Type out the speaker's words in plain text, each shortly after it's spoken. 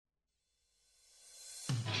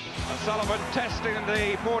O'Sullivan testing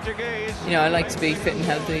the Portuguese. You know, I like to be fit and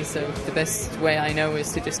healthy, so the best way I know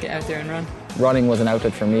is to just get out there and run. Running was an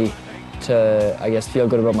outlet for me to, I guess, feel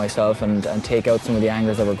good about myself and take out some of the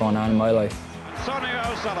angers that were going on in my life. Sonia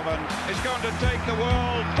O'Sullivan is going to take the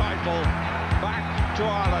world title back to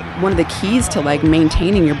Ireland. One of the keys to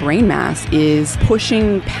maintaining your brain mass is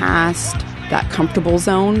pushing past that comfortable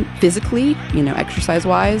zone physically,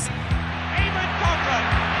 exercise-wise. Eamon Coghlan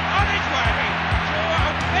on his way to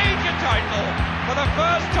a major title for the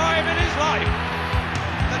first time in his life.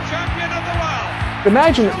 The champion of the world.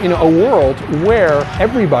 Imagine, a world where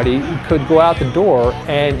everybody could go out the door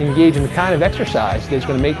and engage in the kind of exercise that's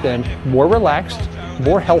going to make them more relaxed,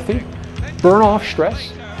 more healthy, burn off stress.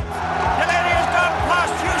 Delaney has gone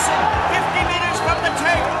past Hewson, 50 metres from the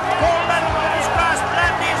tape. Gold medal in his grasp.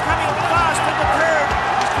 Blandy is coming fast in the third.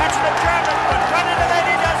 He's catching the German, but Johnny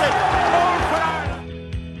Delaney does it. Gold for Ireland.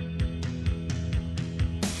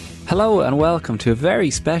 Hello and welcome to a very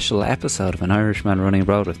special episode of An Irishman Running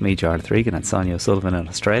Abroad with me, Jarlath Regan, and Sonia O'Sullivan in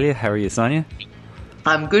Australia. How are you, Sonia?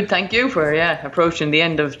 I'm good, thank you, for approaching the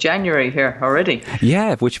end of January here already.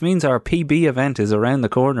 Yeah, which means our PB event is around the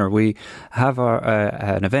corner. We have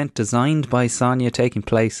an event designed by Sonia taking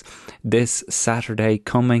place this Saturday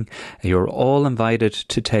coming. You're all invited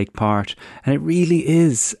to take part, and it really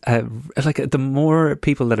is the more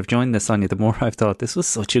people that have joined this, Sonia, the more I've thought this was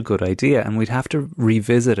such a good idea, and we'd have to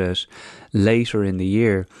revisit it later in the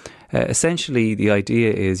year. Essentially, the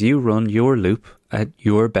idea is you run your loop at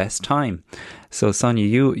your best time. So, Sonia,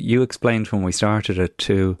 you explained when we started it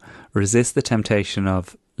to resist the temptation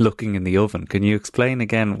of looking in the oven. Can you explain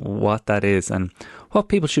again what that is and what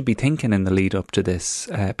people should be thinking in the lead up to this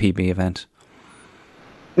PB event?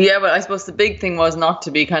 Yeah, well, I suppose the big thing was not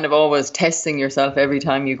to be kind of always testing yourself every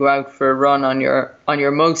time you go out for a run on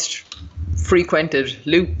your most frequented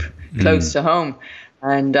loop close to home.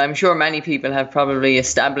 And I'm sure many people have probably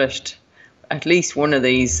established at least one of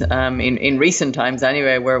these in recent times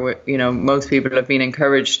anyway, where most people have been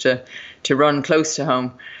encouraged to run close to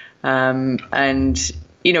home. And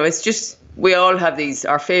it's just, we all have these,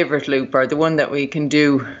 our favourite loop, or the one that we can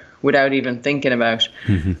do without even thinking about.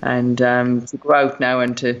 And to go out now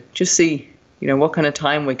and to just see what kind of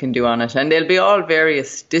time we can do on it. And there'll be all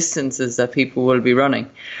various distances that people will be running.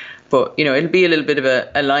 But, it'll be a little bit of a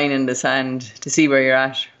line in the sand to see where you're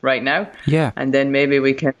at right now. Yeah. And then maybe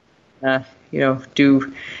we can,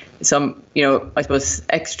 do some, I suppose,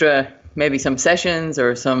 extra, maybe some sessions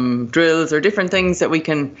or some drills or different things that we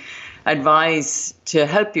can advise to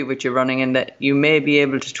help you with your running, and that you may be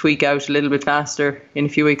able to tweak out a little bit faster in a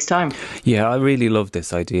few weeks' time. Yeah, I really love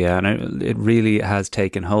this idea, and it really has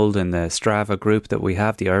taken hold in the Strava group that we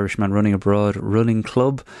have, the Irishman Running Abroad Running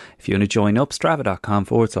Club. If you want to join up,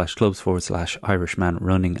 strava.com/clubs/Irishman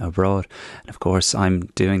Running Abroad. And of course, I'm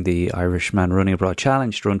doing the Irishman Running Abroad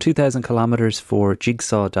Challenge to run 2,000 kilometres for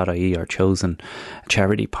Jigsaw.ie, our chosen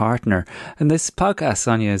charity partner. And this podcast,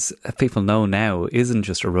 Sonia, as people know now, isn't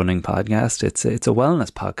just a running podcast. It's a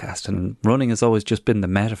wellness podcast, and running has always just been the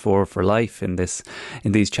metaphor for life in these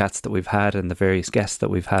chats that we've had and the various guests that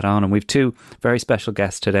we've had on. And we've two very special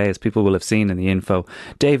guests today, as people will have seen in the info,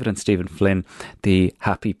 David and Stephen Flynn, the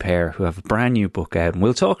happy pair, who have a brand new book out, and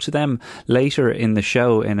we'll talk to them later in the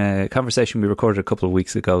show in a conversation we recorded a couple of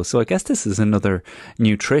weeks ago. So I guess this is another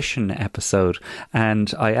nutrition episode,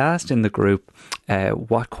 and I asked in the group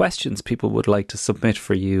what questions people would like to submit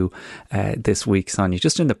for you this week, Sonia,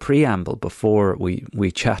 just in the preamble before we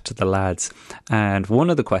chat to the lads. And one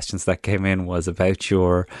of the questions that came in was about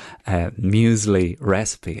your muesli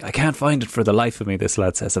recipe. I can't find it for the life of me, this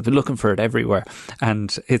lad says. I've been looking for it everywhere,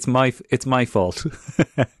 and it's my fault.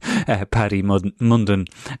 Paddy Munden,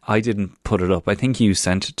 I didn't put it up. I think you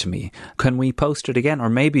sent it to me. Can we post it again? Or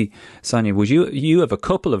maybe, Sonia, would you have a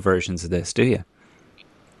couple of versions of this, do you?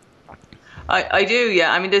 I do,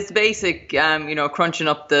 yeah. I mean, there's the basic, crunching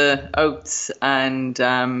up the oats and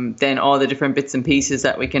then all the different bits and pieces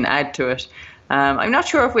that we can add to it. I'm not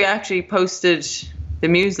sure if we actually posted the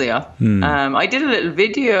muesli up. I did a little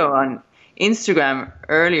video on Instagram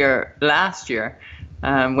earlier last year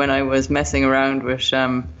when I was messing around with,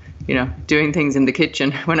 doing things in the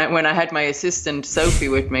kitchen. When I had my assistant Sophie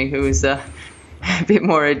with me, who was a bit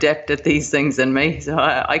more adept at these things than me, so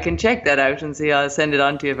I can check that out and see. I'll send it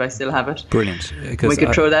on to you if I still have it. Brilliant. We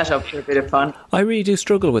could throw that up for a bit of fun. I really do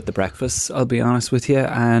struggle with the breakfast, I'll be honest with you,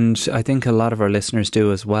 and I think a lot of our listeners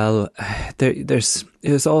do as well. There's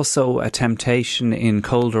is also a temptation in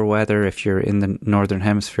colder weather. If you're in the northern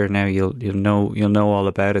hemisphere now, you'll know all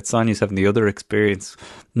about it. Sonia's having the other experience,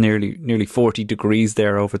 nearly 40 degrees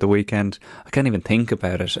there over the weekend. I can't even think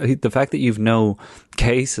about it. The fact that you've no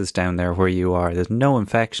cases down there where you are, there's no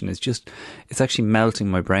infection, it's actually melting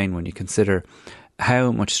my brain when you consider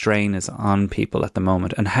how much strain is on people at the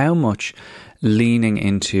moment and how much leaning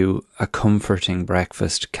into a comforting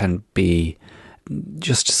breakfast can be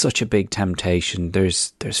just such a big temptation.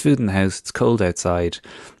 There's food in the house, it's cold outside,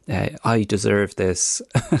 I deserve this.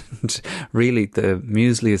 And really the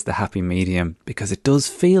muesli is the happy medium, because it does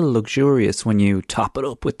feel luxurious when you top it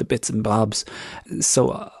up with the bits and bobs.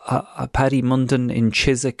 So a Paddy Munden in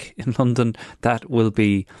Chiswick in London, that will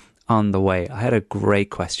be on the way. I had a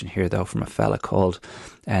great question here though from a fella called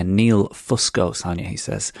Neil Fusco. Sonia, he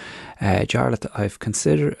says, Jarlath,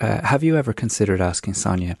 have you ever considered asking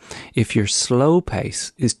Sonia if your slow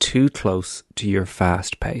pace is too close to your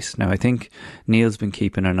fast pace? Now I think Neil's been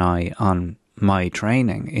keeping an eye on my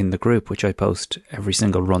training in the group, which I post every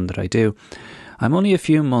single run that I do. I'm only a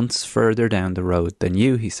few months further down the road than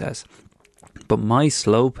you, he says, but my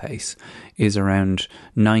slow pace is around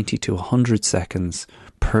 90 to 100 seconds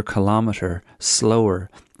per kilometre slower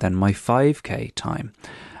than my 5k time.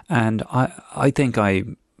 And I think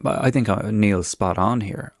Neil's spot on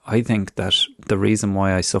here. I think that the reason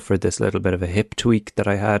why I suffered this little bit of a hip tweak that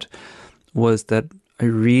I had was that I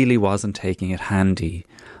really wasn't taking it handy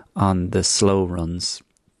on the slow runs,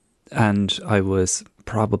 and I was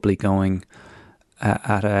probably going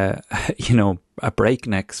at a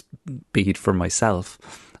breakneck speed for myself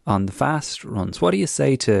on the fast runs. What do you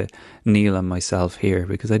say to Neil and myself here?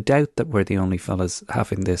 Because I doubt that we're the only fellas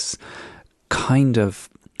having this kind of...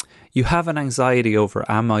 You have an anxiety over,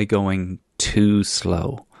 am I going too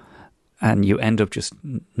slow? And you end up just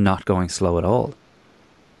not going slow at all.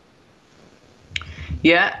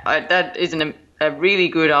 Yeah, that is a really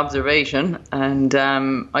good observation. And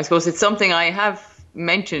I suppose it's something I have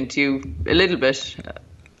mentioned to you a little bit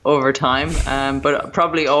over time, but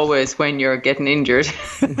probably always when you're getting injured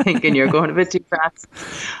thinking you're going a bit too fast.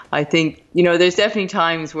 I think, there's definitely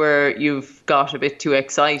times where you've got a bit too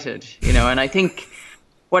excited, and I think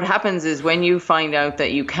what happens is when you find out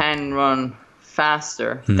that you can run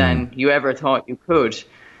faster than you ever thought you could,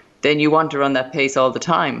 then you want to run that pace all the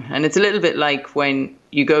time. And it's a little bit like when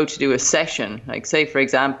you go to do a session, like say, for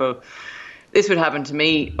example, this would happen to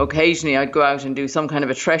me occasionally. I'd go out and do some kind of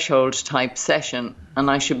a threshold type session,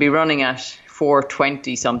 and I should be running at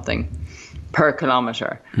 4:20 something per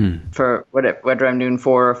kilometre for whether I'm doing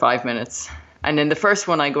 4 or 5 minutes. And then the first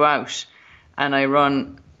one I go out and I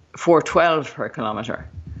run 4:12 per kilometre.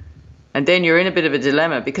 And then you're in a bit of a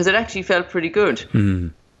dilemma because it actually felt pretty good.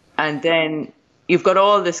 And then you've got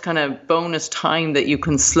all this kind of bonus time that you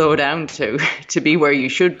can slow down to be where you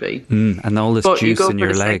should be. And all this juice in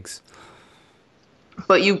your legs.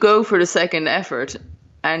 But you go for the second effort,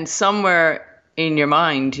 and somewhere in your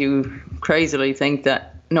mind you crazily think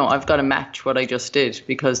that, no, I've got to match what I just did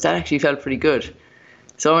because that actually felt pretty good.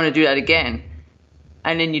 So I want to do that again.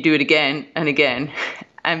 And then you do it again and again.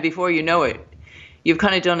 And before you know it, you've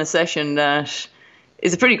kind of done a session that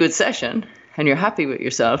is a pretty good session and you're happy with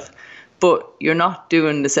yourself, but you're not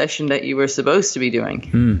doing the session that you were supposed to be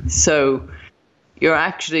doing. So you're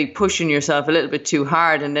actually pushing yourself a little bit too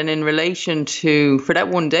hard. And then in relation to, for that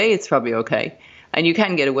one day, it's probably okay. And you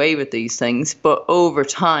can get away with these things, but over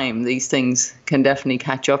time, these things can definitely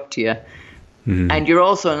catch up to you. And you're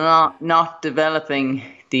also not developing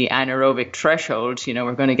the anaerobic threshold.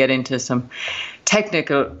 We're going to get into some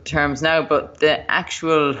technical terms now, but the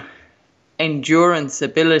actual endurance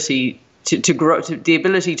ability to grow, the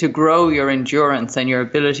ability to grow your endurance and your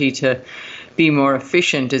ability to be more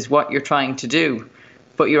efficient is what you're trying to do,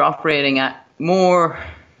 but you're operating at more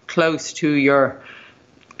close to your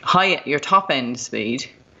top end speed.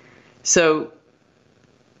 So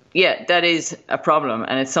yeah, that is a problem,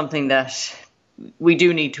 and it's something that we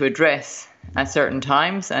do need to address at certain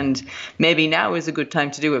times, and maybe now is a good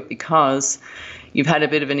time to do it because you've had a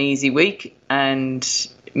bit of an easy week and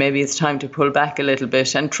maybe it's time to pull back a little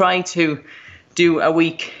bit and try to do a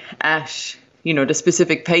week at the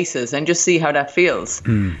specific paces and just see how that feels.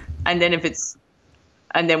 And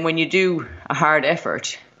then when you do a hard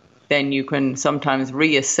effort, then you can sometimes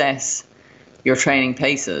reassess your training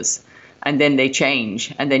paces, and then they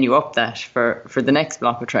change, and then you up that for the next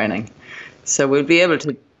block of training. So we'll be able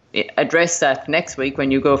to address that next week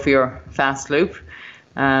when you go for your fast loop.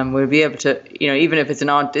 We'll be able to, even if it's an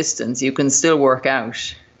odd distance, you can still work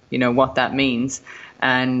out, what that means.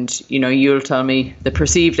 And, you'll tell me the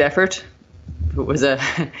perceived effort. If it was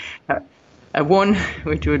a 1,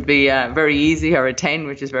 which would be very easy, or a 10,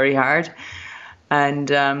 which is very hard. And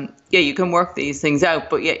you can work these things out.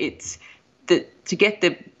 But yeah, it's to get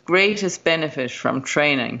the greatest benefit from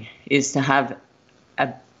training is to have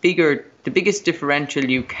the biggest differential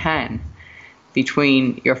you can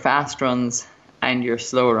between your fast runs and your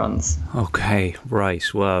slow runs. Okay,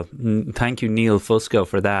 right. Well, thank you, Neil Fusco,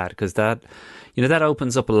 for that, because that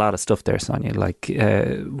opens up a lot of stuff there, Sonia. Like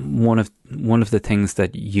one of the things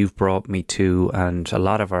that you've brought me to, and a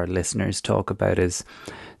lot of our listeners talk about, is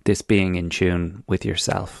this being in tune with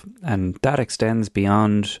yourself, and that extends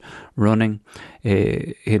beyond running.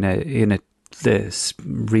 In this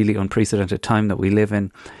really unprecedented time that we live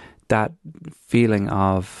in, that feeling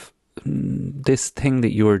of this thing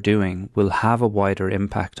that you're doing will have a wider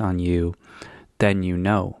impact on you than you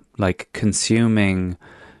know. Like consuming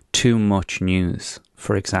too much news,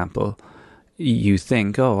 for example. You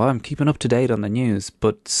think, oh, I'm keeping up to date on the news,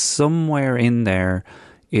 but somewhere in there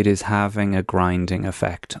it is having a grinding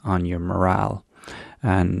effect on your morale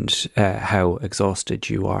and how exhausted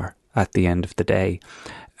you are at the end of the day.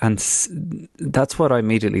 And that's what I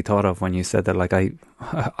immediately thought of when you said that. Like I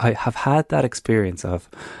have had that experience of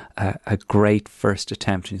a great first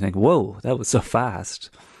attempt, and you think, whoa, that was so fast.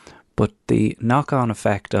 But the knock-on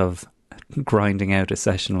effect of grinding out a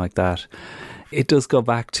session like that, it does go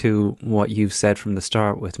back to what you've said from the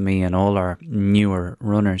start with me and all our newer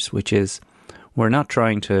runners, which is we're not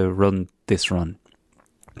trying to run this run.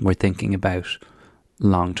 We're thinking about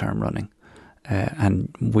long-term running.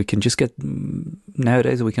 And we can just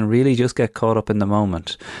nowadays we can really just get caught up in the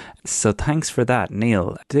moment. So thanks for that,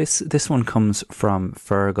 Neil. This one comes from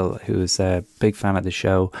Fergal, who's a big fan of the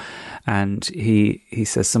show, and he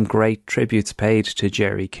says some great tributes paid to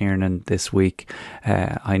Jerry Kiernan this week.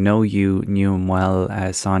 I know you knew him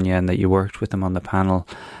well, Sonia, and that you worked with him on the panel.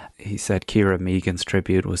 He said Ciara Megan's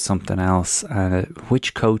tribute was something else.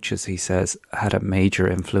 Which coaches, he says, had a major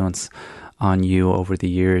influence on you over the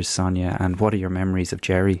years, Sonia, and what are your memories of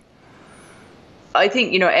Jerry? I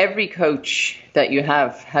think, every coach that you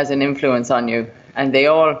have has an influence on you, and they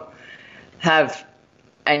all have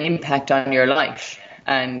an impact on your life.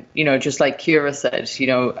 And, just like Ciara said,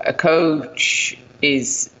 a coach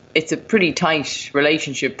it's a pretty tight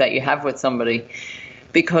relationship that you have with somebody,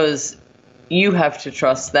 because you have to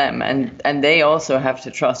trust them, and they also have to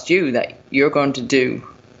trust you that you're going to do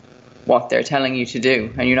what they're telling you to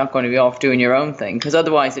do, and you're not going to be off doing your own thing, because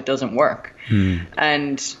otherwise it doesn't work.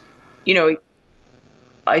 And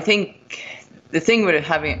I think the thing with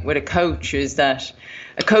a coach is that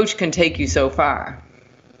a coach can take you so far,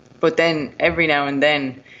 but then every now and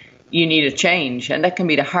then you need a change, and that can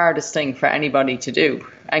be the hardest thing for anybody to do.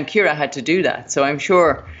 And Ciara had to do that, so I'm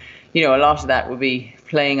sure a lot of that will be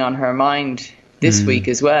playing on her mind this week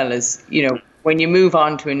as well. As when you move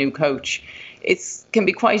on to a new coach, it can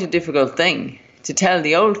be quite a difficult thing to tell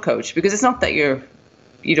the old coach, because it's not that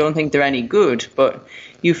you don't think they're any good, but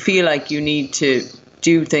you feel like you need to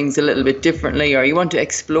do things a little bit differently, or you want to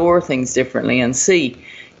explore things differently and see,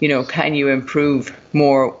 can you improve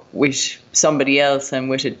more with somebody else and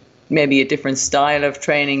with maybe a different style of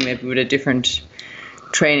training, maybe with a different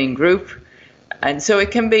training group. And so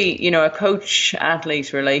it can be, a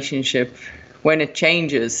coach-athlete relationship, when it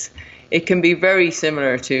changes, it can be very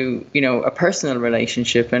similar to, a personal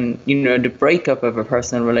relationship, and, the breakup of a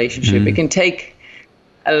personal relationship. It can take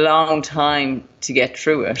a long time to get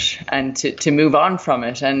through it and to move on from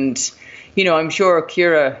it. And, I'm sure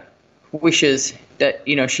Ciara wishes that,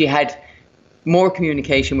 she had more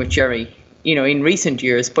communication with Jerry, in recent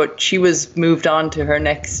years, but she was moved on to her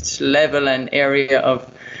next level and area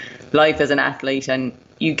of life as an athlete, and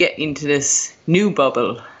you get into this new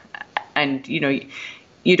bubble, and,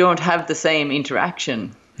 you don't have the same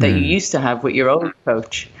interaction that you used to have with your old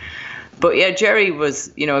coach. But yeah, Jerry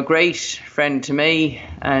was, a great friend to me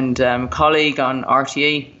and colleague on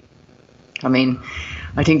RTE. I mean,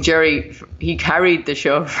 I think Jerry, he carried the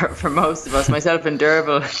show for most of us, myself and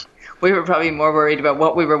Derval. We were probably more worried about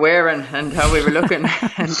what we were wearing and how we were looking.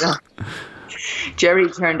 And Jerry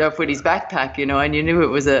turned up with his backpack, and you knew it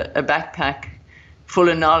was a backpack full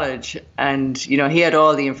of knowledge, and he had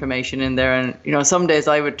all the information in there. And some days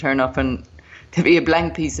I would turn up and there'd be a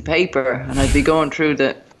blank piece of paper, and I'd be going through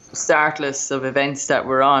the start lists of events that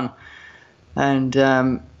we're on, and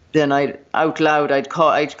then I'd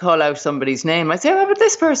call out somebody's name. I'd say, "How about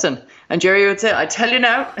this person?" And Jerry would say, "I tell you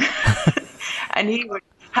now," and he would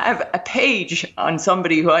have a page on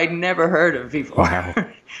somebody who I'd never heard of before. Wow.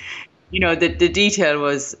 The detail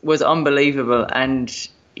was unbelievable, and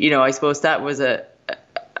I suppose that was a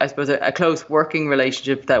close working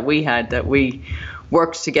relationship that we had, that we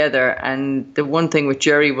worked together. And the one thing with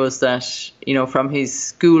Jerry was that, you know, from his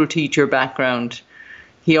school teacher background,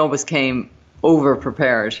 he always came over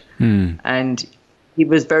prepared, and he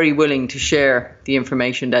was very willing to share the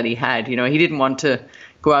information that he had. You know, he didn't want to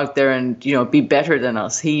go out there and, you know, be better than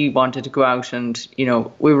us. He wanted to go out and, you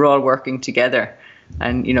know, we were all working together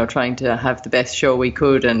and, you know, trying to have the best show we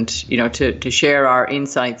could and, you know, to share our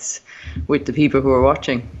insights with the people who were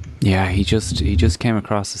watching. Yeah, he just came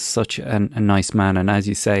across as such a nice man. And as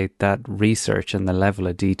you say, that research and the level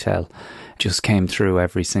of detail just came through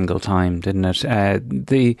every single time, didn't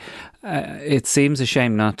it? It seems a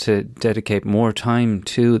shame not to dedicate more time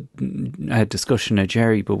to a discussion of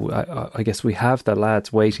Jerry, but I guess we have the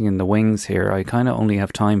lads waiting in the wings here. I kind of only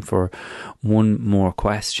have time for one more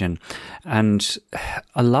question. And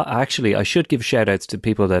actually, I should give shout outs to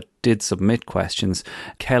people that did submit questions.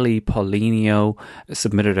 Kelly Paulinho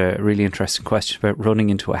submitted a really interesting question about running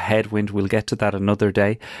into a headwind. We'll get to that another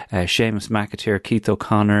day. Seamus McAteer, Keith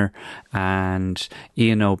O'Connor, and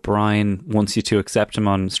Ian O'Brien wants you to accept him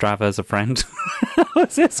on Strava as a friend.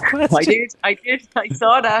 What's this question? I did. I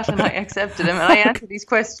saw that and I accepted him and I answered his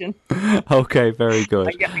question. Okay, very good.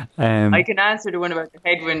 I can answer the one about the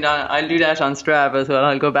headwind. I'll do that on Strava as well.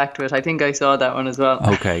 I'll go back to it. I think I saw that one as well.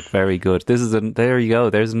 Okay, very good. There you go.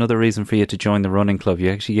 There's another reason for you to join the running club. You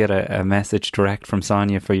actually get a message direct from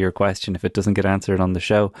Sonia for your question if it doesn't get answered on the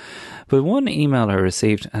show. But one email I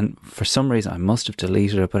received, and for some reason I must have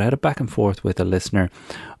deleted it, but I had a back and forth with a listener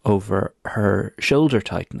over her shoulder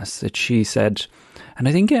tightness that she said, and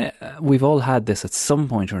I think we've all had this at some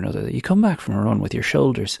point or another, that you come back from a run with your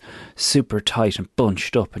shoulders super tight and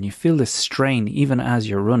bunched up and you feel this strain even as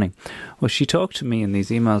you're running. Well, she talked to me in these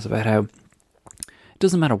emails about how it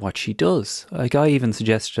doesn't matter what she does. Like, I even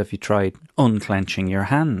suggested if you tried unclenching your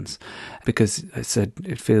hands, because I said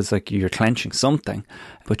it feels like you're clenching something.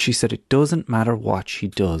 But she said it doesn't matter what she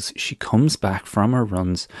does. She comes back from her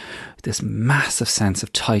runs with this massive sense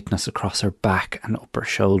of tightness across her back and upper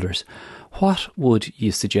shoulders. What would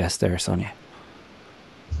you suggest there, Sonia?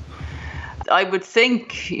 I would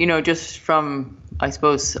think, you know, just from, I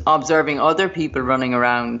suppose, observing other people running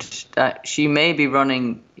around, that she may be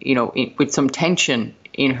running, you know, with some tension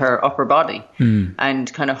in her upper body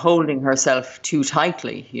and kind of holding herself too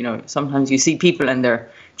tightly. You know, sometimes you see people and their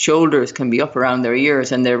shoulders can be up around their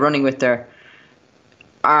ears and they're running with their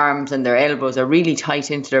arms and their elbows are really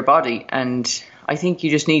tight into their body. And I think you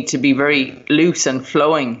just need to be very loose and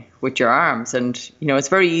flowing with your arms. And, you know, it's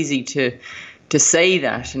very easy to say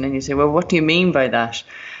that. And then you say, well, what do you mean by that?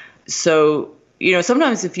 So, you know,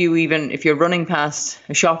 sometimes if you're running past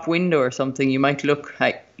a shop window or something, you might look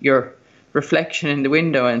at your reflection in the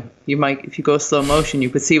window, and you might, if you go slow motion, you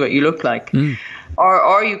could see what you look like.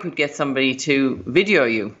 Or you could get somebody to video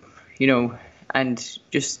you, you know, and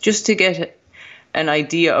just to get an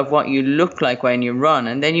idea of what you look like when you run.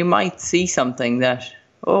 And then you might see something that,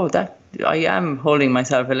 that I am holding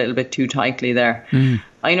myself a little bit too tightly there.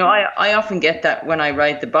 I know I often get that when I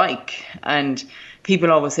ride the bike, and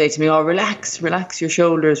people always say to me, relax your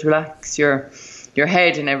shoulders, relax your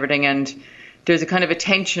head and everything. And there's a kind of a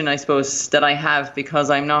tension, I suppose, that I have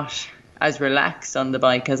because I'm not as relaxed on the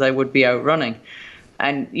bike as I would be out running.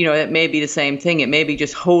 And, you know, it may be the same thing. It may be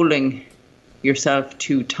just holding yourself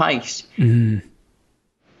too tight. And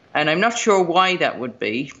I'm not sure why that would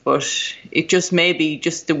be, but it just may be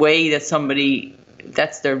just the way that somebody,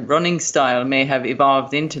 that's their running style, may have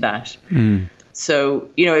evolved into that. So,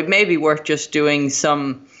 you know, it may be worth just doing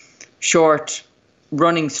some short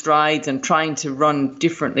running strides and trying to run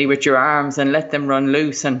differently with your arms and let them run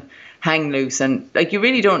loose and hang loose. And like, you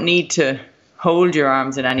really don't need to hold your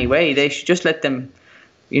arms in any way. They should just let them,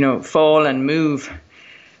 you know, fall and move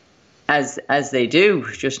as they do,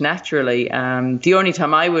 just naturally. The only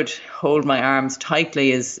time I would hold my arms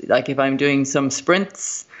tightly is like if I'm doing some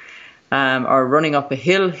sprints or running up a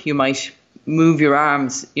hill. You might move your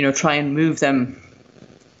arms, you know, try and move them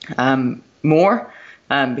more.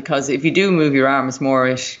 Because if you do move your arms more,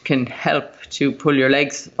 it can help to pull your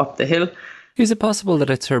legs up the hill. Is it possible that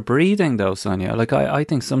it's her breathing though, Sonia? Like, I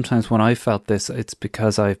think sometimes when I felt this, it's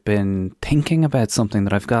because I've been thinking about something,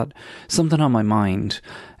 that I've got something on my mind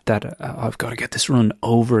that I've got to get this run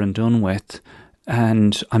over and done with,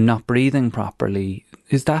 and I'm not breathing properly.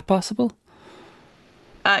 Is that possible?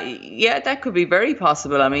 Yeah, that could be very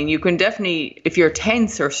possible. I mean, you can definitely, if you're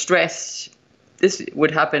tense or stressed, this would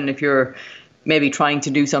happen if you're maybe trying to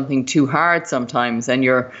do something too hard sometimes and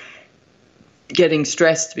you're getting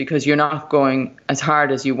stressed because you're not going as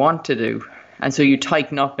hard as you want to do. And so you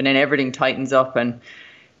tighten up and then everything tightens up, and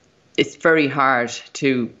it's very hard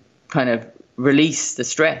to kind of release the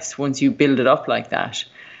stress once you build it up like that.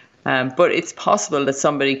 But it's possible that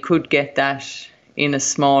somebody could get that in a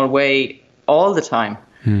small way all the time,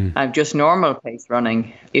 just normal pace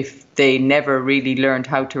running, if they never really learned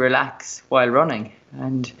how to relax while running.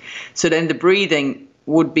 And so then the breathing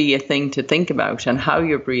would be a thing to think about, and how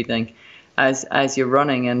you're breathing as you're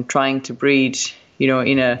running, and trying to breathe,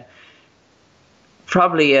 in a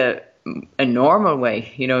probably a normal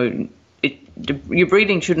way. Your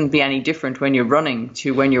breathing shouldn't be any different when you're running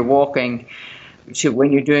to when you're walking, to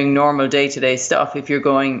when you're doing normal day-to-day stuff, if you're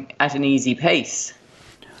going at an easy pace.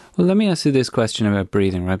 Well, let me ask you this question about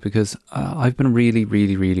breathing, right? Because I've been really,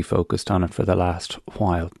 really, really focused on it for the last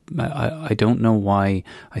while. I don't know why.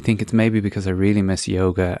 I think it's maybe because I really miss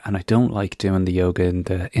yoga, and I don't like doing the yoga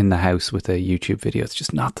in the house with a YouTube video. It's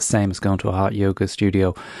just not the same as going to a hot yoga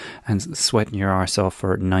studio and sweating your arse off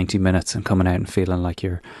for 90 minutes and coming out and feeling like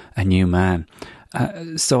you're a new man.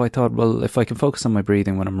 So I thought, well, if I can focus on my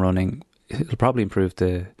breathing when I'm running, it'll probably improve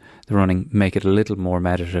the running, make it a little more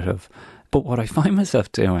meditative. But what I find myself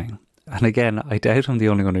doing, and again, I doubt I'm the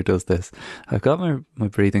only one who does this, I've got my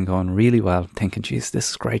breathing going really well, thinking, geez,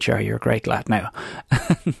 this is great, Jerry, you're a great lad now.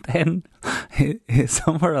 And then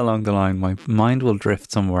somewhere along the line, my mind will drift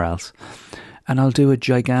somewhere else, and I'll do a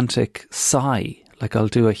gigantic sigh, like I'll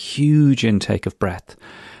do a huge intake of breath,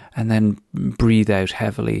 and then breathe out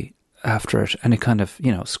heavily after it, and it kind of,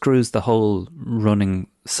 screws the whole running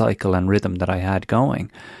cycle and rhythm that I had going.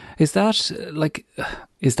 Is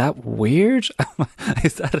that weird? I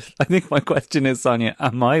think my question is, Sonia,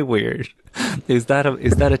 am I weird? Is that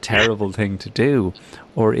a terrible thing to do,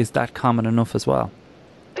 or is that common enough as well?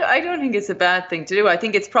 I don't think it's a bad thing to do. I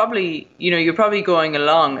think it's probably, you're probably going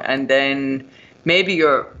along, and then maybe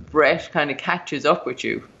your breath kind of catches up with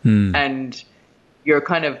you, and you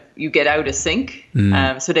get out of sync.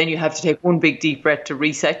 So then you have to take one big deep breath to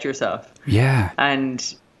reset yourself. Yeah.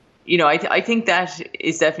 And I think that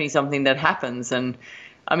is definitely something that happens. And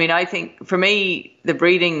I mean, I think for me, the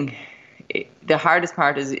breathing, the hardest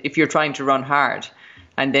part is if you're trying to run hard,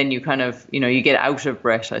 and then you kind of, you get out of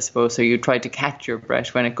breath, I suppose. So you try to catch your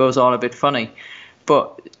breath when it goes all a bit funny.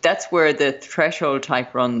 But that's where the threshold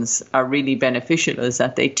type runs are really beneficial, is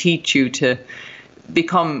that they teach you to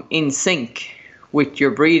become in sync with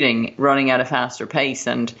your breathing, running at a faster pace.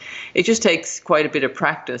 And it just takes quite a bit of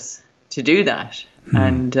practice to do that.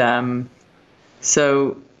 And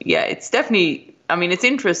so, yeah, it's definitely, it's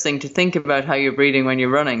interesting to think about how you're breathing when you're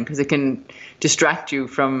running, because it can distract you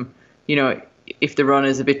from, if the run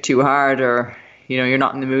is a bit too hard, or, you're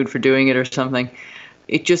not in the mood for doing it or something.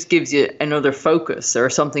 It just gives you another focus or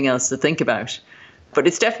something else to think about. But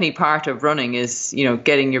it's definitely part of running is,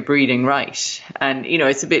 getting your breathing right. And,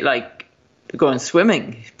 it's a bit like going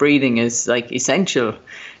swimming. Breathing is like essential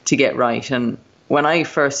to get right. And when I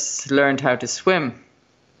first learned how to swim,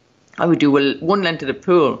 I would do one length of the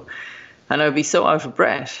pool, and I would be so out of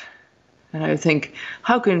breath. And I would think,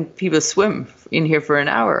 how can people swim in here for an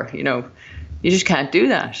hour? You just can't do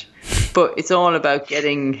that. But it's all about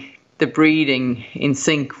getting the breathing in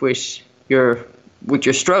sync with your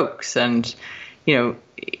strokes, and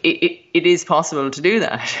it is possible to do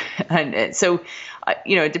that. And so,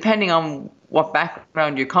 depending on what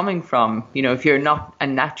background you're coming from, if you're not a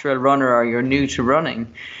natural runner or you're new to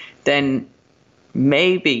running, then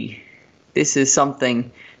maybe this is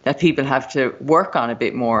something that people have to work on a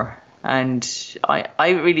bit more. And I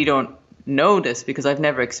really don't know this because I've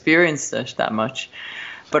never experienced it that much.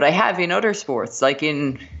 But I have in other sports, like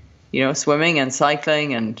in, swimming and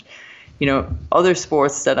cycling and, other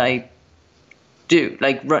sports that I do.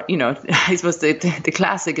 Like, I suppose the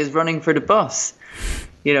classic is running for the bus.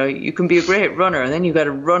 You can be a great runner, and then you got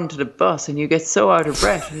to run to the bus, and you get so out of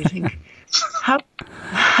breath, and you think,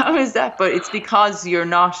 how is that? But it's because you're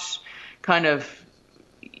not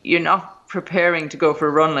preparing to go for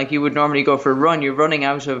a run like you would normally go for a run. You're running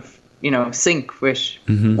out of, sync with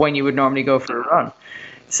when you would normally go for a run.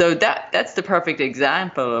 So that's the perfect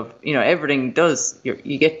example of, everything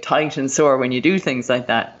you get tight and sore when you do things like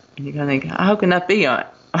that. And you kind of think, how can that be?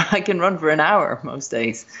 I can run for an hour most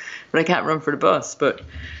days, but I can't run for the bus. But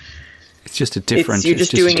it's just a different. You're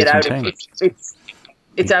just doing it out of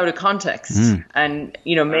it's out of context. And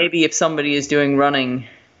maybe if somebody is doing running,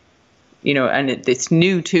 and it's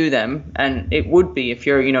new to them, and it would be if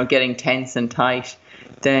you're getting tense and tight,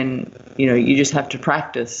 then you just have to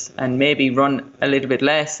practice and maybe run a little bit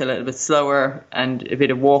less, a little bit slower, and a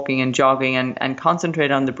bit of walking and jogging, and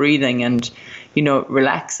concentrate on the breathing and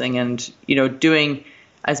relaxing and doing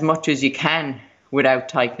as much as you can without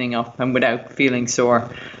tightening up and without feeling sore,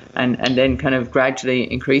 and then kind of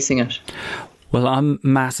gradually increasing it. Well, I'm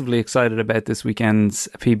massively excited about this weekend's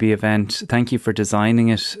PB event. Thank you for designing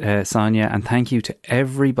it, Sonia, and thank you to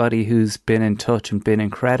everybody who's been in touch and been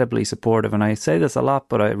incredibly supportive. And I say this a lot,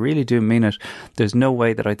 but I really do mean it. There's no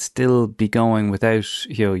way that I'd still be going without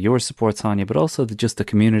your support, Sonia, but also just the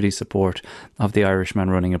community support of the Irishman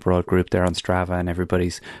Running Abroad group there on Strava, and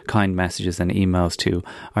everybody's kind messages and emails to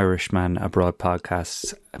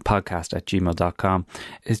irishmanabroadpodcast@gmail.com.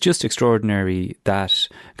 It's just extraordinary, that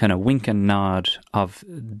kind of wink and nod of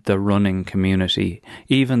the running community,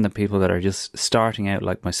 even the people that are just starting out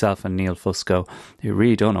like myself and Neil Fusco, who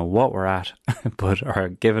really don't know what we're at but are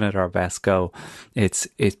giving it our best go. It's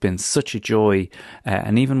been such a joy,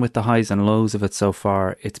 and even with the highs and lows of it so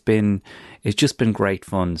far, it's just been great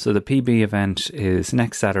fun. So the PB event is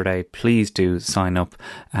next Saturday. Please do sign up,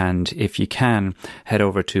 and if you can, head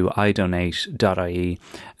over to idonate.ie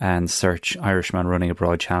and search Irishman Running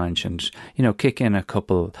Abroad Challenge, and kick in a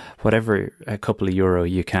couple of euro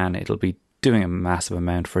you can. It'll be doing a massive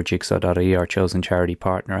amount for Jigsaw.ie, our chosen charity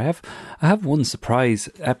partner. I have one surprise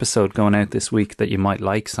episode going out this week that you might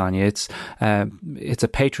like, Sonia. It's a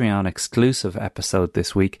Patreon exclusive episode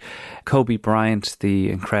this week. Kobe Bryant, the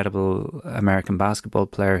incredible American basketball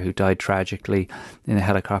player who died tragically in a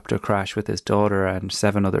helicopter crash with his daughter and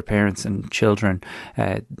 7 other parents and children.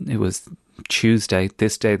 It was Tuesday,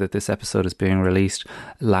 this day that this episode is being released,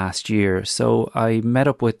 last year. So I met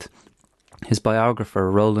up with his biographer,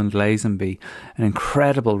 Roland Lazenby, an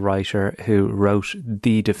incredible writer who wrote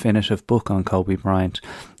the definitive book on Kobe Bryant,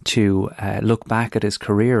 to look back at his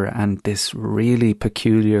career and this really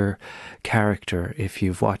peculiar character. If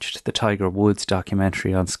you've watched the Tiger Woods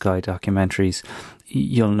documentary on Sky Documentaries,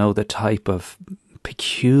 you'll know the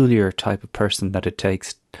peculiar type of person that it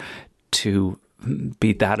takes to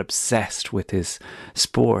be that obsessed with his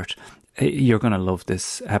sport. You're going to love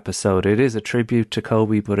this episode. It is a tribute to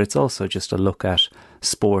Kobe, but it's also just a look at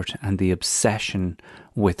sport and the obsession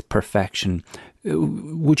with perfection.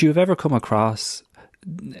 Would you have ever come across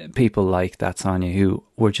people like that, Sonia, who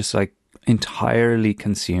were just like entirely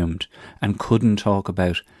consumed and couldn't talk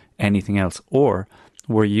about anything else? Or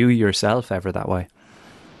were you yourself ever that way?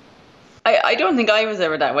 I don't think I was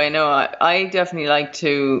ever that way. No, I definitely like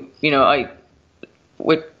to,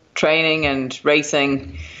 with training and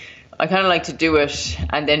racing, I kind of like to do it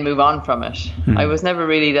and then move on from it. I was never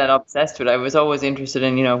really that obsessed with it. I was always interested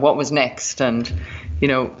in, what was next. And,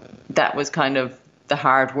 that was kind of the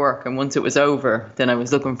hard work. And once it was over, then I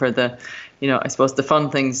was looking for the, I suppose the fun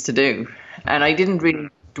things to do. And I didn't really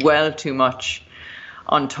dwell too much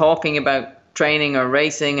on talking about training or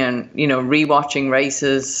racing and, rewatching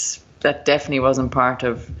races. That definitely wasn't part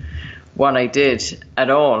of what I did at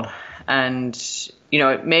all. And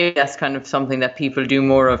maybe that's kind of something that people do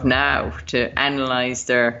more of now, to analyze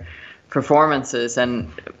their performances.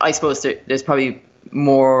 And I suppose there's probably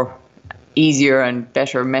more easier and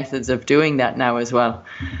better methods of doing that now as well.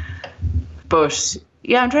 But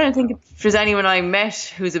yeah, I'm trying to think if there's anyone I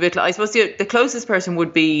met who's a bit, I suppose the closest person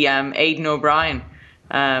would be Aidan O'Brien,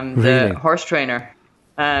 the horse trainer.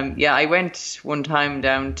 I went one time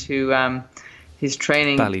down to his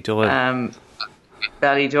training. Ballydoyle.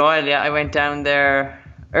 Ballydoyle, yeah. I went down there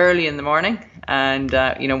early in the morning and,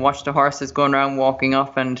 watched the horses going around walking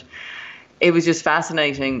up, and it was just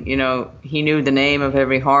fascinating. He knew the name of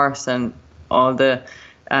every horse and all the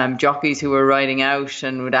jockeys who were riding out,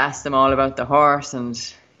 and would ask them all about the horse, and,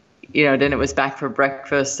 then it was back for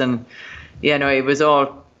breakfast, and, it was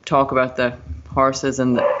all talk about the horses,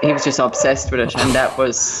 and he was just obsessed with it, and that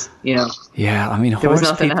was, Yeah, I mean,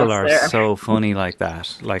 horse people are so funny like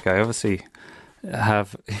that. Like, I obviously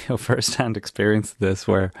have first-hand experience of this,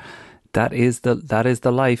 where that is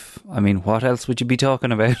the life. I mean, what else would you be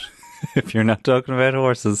talking about if you're not talking about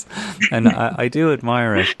horses? And I do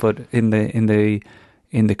admire it, but in the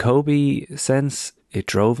Kobe sense, it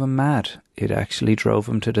drove him mad. It actually drove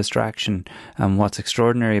him to distraction. And what's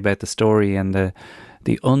extraordinary about the story, and the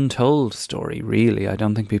untold story, really, I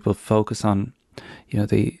don't think people focus on,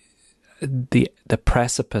 the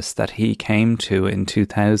precipice that he came to in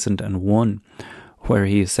 2001, where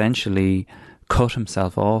he essentially cut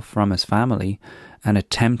himself off from his family and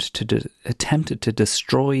attempted to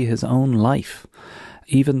destroy his own life,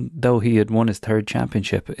 even though he had won his 3rd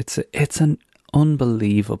championship. It's an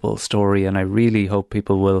unbelievable story, and I really hope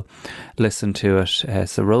people will listen to it.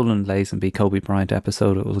 It's the Roland Lazenby Kobe Bryant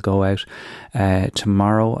episode. It will go out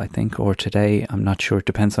tomorrow, I think, or today. I'm not sure. It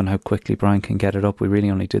depends on how quickly Brian can get it up. We really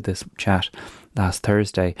only did this chat last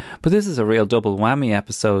Thursday. But this is a real double whammy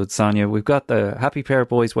episode, Sonia. We've got the Happy Pear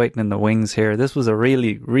boys waiting in the wings here. This was a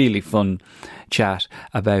really, really fun chat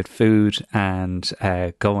about food and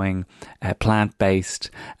going plant-based,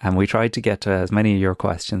 and we tried to get to as many of your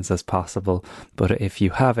questions as possible. But if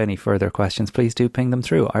you have any further questions, please do ping them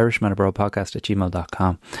through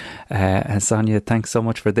irishmanabroadpodcast@gmail.com. And Sonia, thanks so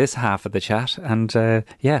much for this half of the chat, and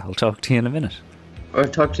I'll talk to you in a minute. Or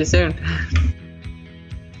talk to you soon.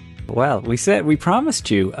 Well, we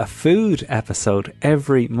promised you a food episode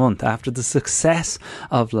every month after the success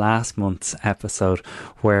of last month's episode,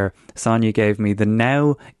 where Sonia gave me the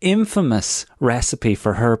now infamous recipe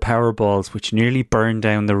for her Powerballs, which nearly burned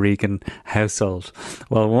down the Regan household.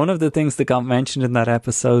 Well, one of the things that got mentioned in that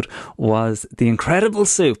episode was the incredible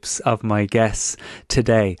soups of my guests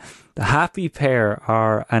today. The Happy Pear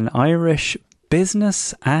are an Irish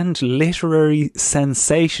business and literary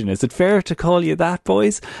sensation. Is it fair to call you that,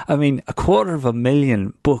 boys? I mean,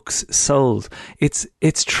 250,000 books sold.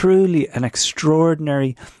 It's truly an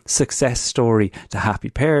extraordinary success story. The Happy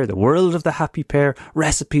Pear, the world of the Happy Pear,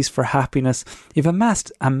 recipes for happiness. You've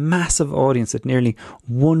amassed a massive audience at nearly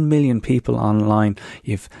 1 million people online.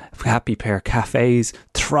 You've Happy Pear cafes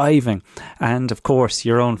thriving, and of course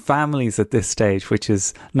your own families at this stage, which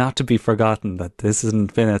is not to be forgotten, that this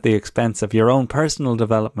hasn't been at the expense of your own personal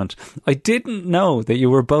development. I didn't know that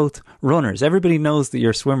you were both runners. Everybody knows that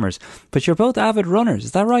you're swimmers, but you're both avid runners.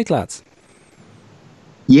 Is that right, lads?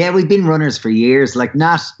 Yeah, we've been runners for years, like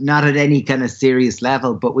not at any kind of serious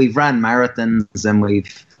level, but we've ran marathons and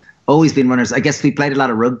we've always been runners. I guess we played a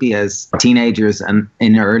lot of rugby as teenagers and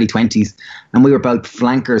in our early 20s, and we were both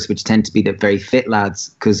flankers, which tend to be the very fit lads,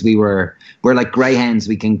 because we're like greyhounds.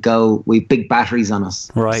 We can go, we've big batteries on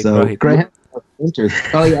us. Right, so right. Greyhounds.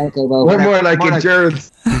 Oh yeah, okay. Well, we're more like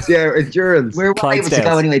endurance. Yeah, endurance. We're able to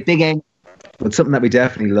go anyway. Big aim. But something that we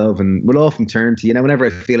definitely love, and we'll often turn to, whenever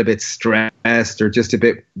I feel a bit stressed or just a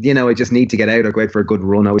bit, I just need to get out or go out for a good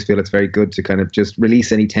run. I always feel it's very good to kind of just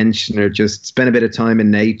release any tension or just spend a bit of time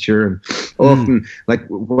in nature. And often, like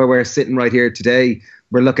where we're sitting right here today,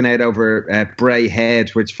 we're looking out over Bray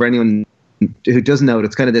Head, which for anyone who doesn't know it,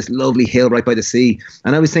 it's kind of this lovely hill right by the sea.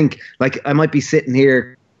 And I always think, like, I might be sitting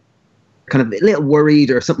here kind of a little worried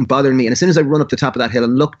or something bothering me, and as soon as I run up the top of that hill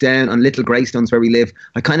and look down on Little Greystones where we live,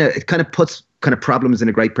 it kind of puts kind of problems in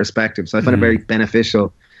a great perspective. So I find it very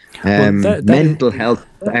beneficial. Mental health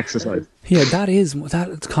exercise. Yeah,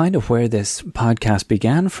 that's kind of where this podcast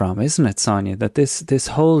began from, isn't it, Sonia? That this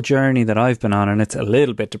whole journey that I've been on, and it's a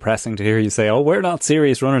little bit depressing to hear you say, "Oh, we're not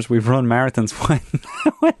serious runners, we've run marathons."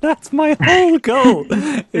 When that's my whole goal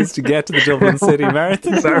is to get to the Dublin City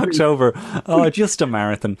Marathon in October. Oh, just a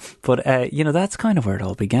marathon. But that's kind of where it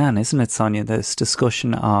all began, isn't it, Sonia? This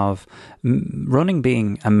discussion of running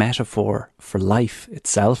being a metaphor for life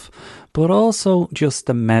itself, but also just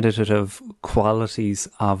the meditative qualities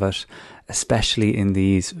of it, especially in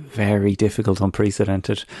these very difficult,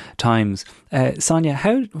 unprecedented times. Sonia,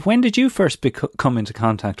 when did you first come into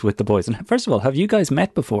contact with the boys? And first of all, have you guys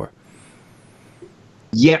met before?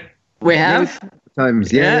 Yeah, we have.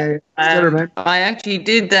 Times, yeah. I actually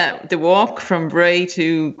did the walk from Bray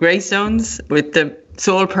to Greystones with the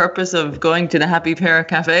sole purpose of going to the Happy Pear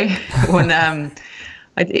Cafe. When I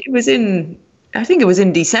think it was in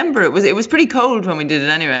December. It was pretty cold when we did it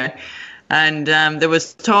anyway. And there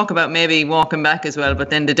was talk about maybe walking back as well, but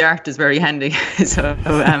then the dart is very handy, so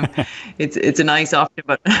it's a nice option.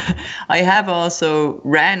 But I have also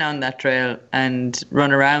ran on that trail and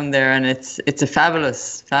run around there, and it's a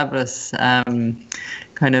fabulous kind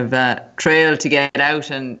of trail to get out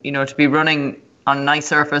and to be running on a nice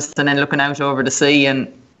surface and then looking out over the sea. And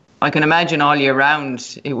I can imagine all year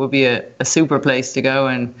round it would be a super place to go,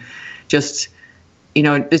 and just.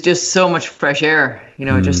 There's just so much fresh air,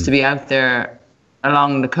 just to be out there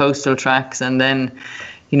along the coastal tracks. And then,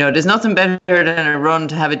 there's nothing better than a run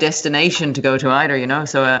to have a destination to go to either,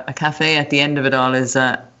 So a cafe at the end of it all is,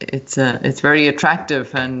 it's very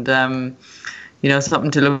attractive and,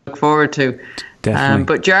 something to look forward to. Definitely.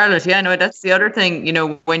 But Jarlath, that's the other thing,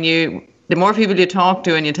 when the more people you talk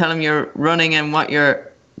to and you tell them you're running and what your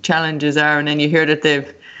challenges are, and then you hear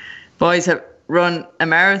that boys have run a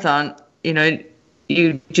marathon,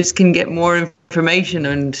 you just can get more information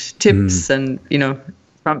and tips and,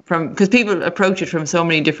 from because people approach it from so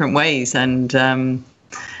many different ways. And,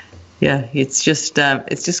 it's just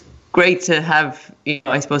great to have,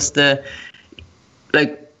 I suppose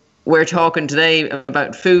we're talking today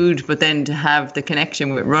about food, but then to have the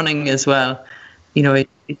connection with running as well, you know, it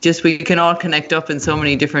just, we can all connect up in so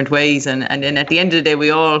many different ways. And then at the end of the day, we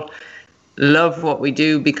all love what we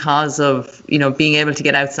do because of, you know, being able to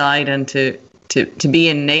get outside and to be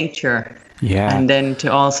in nature. Yeah. And then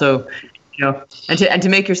to also, you know, and to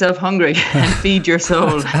make yourself hungry and feed your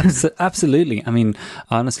soul. Absolutely. I mean,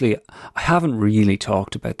 honestly, I haven't really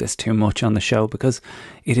talked about this too much on the show because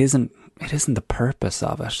it isn't the purpose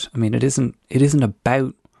of it. I mean, it isn't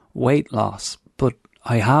about weight loss, but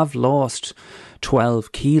I have lost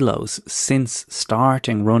 12 kilos since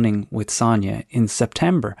starting running with Sonia in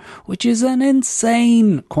September, which is an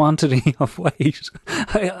insane quantity of weight.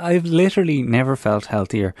 I've literally never felt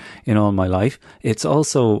healthier in all my life. It's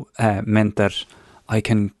also meant that I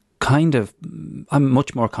can I'm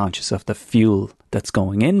much more conscious of the fuel that's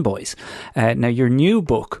going in, boys. Now, your new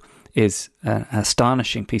book is an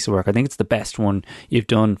astonishing piece of work. I think it's the best one you've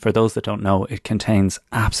done. For those that don't know, it contains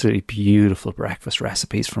absolutely beautiful breakfast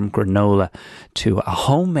recipes, from granola to a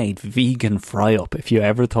homemade vegan fry-up, if you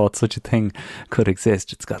ever thought such a thing could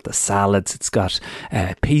exist. It's got the salads, it's got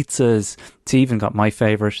pizzas, it's even got my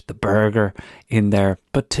favourite, the burger, in there.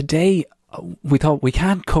 But today, we thought we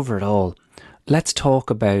can't cover it all. Let's talk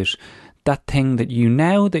about that thing that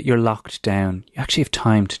now that you're locked down, you actually have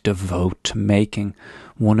time to devote to making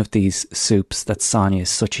one of these soups that Sonia is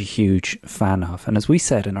such a huge fan of. And as we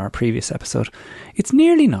said in our previous episode, it's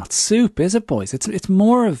nearly not soup, is it, boys? It's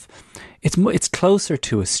more of, it's closer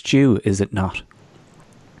to a stew, is it not?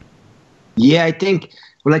 Yeah, I think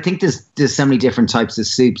there's so many different types of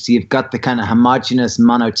soups. You've got the kind of homogeneous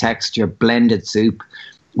monotexture blended soup,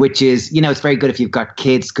 which is, you know, it's very good if you've got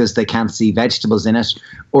kids because they can't see vegetables in it,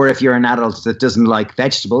 or if you're an adult that doesn't like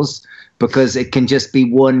vegetables, because it can just be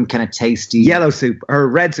one kind of tasty yellow soup or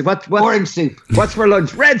red soup. What orange soup? What's for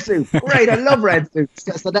lunch? Red soup. Great, I love red soup.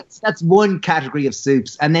 So that's one category of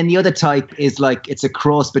soups, and then the other type is like it's a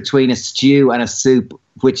cross between a stew and a soup,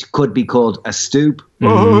 which could be called a stoop,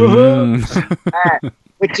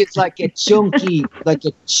 which is like a chunky,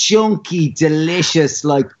 delicious,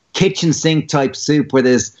 like kitchen sink type soup where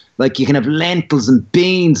there's like you can have lentils and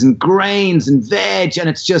beans and grains and veg, and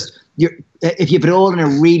it's just if you put it all in a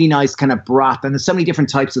really nice kind of broth, and there's so many different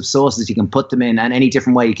types of sauces you can put them in, and any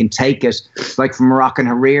different way you can take it, like from Moroccan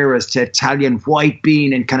Herreras to Italian white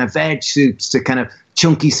bean and kind of veg soups to kind of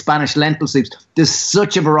chunky Spanish lentil soups. There's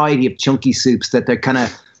such a variety of chunky soups that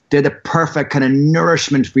they're the perfect kind of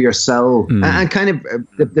nourishment for your soul. And kind of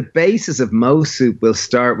the basis of most soup will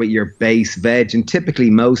start with your base veg, and typically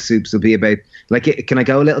most soups will be about, like, can I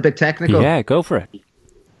go a little bit technical? Yeah, go for it.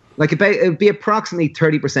 Like it would be approximately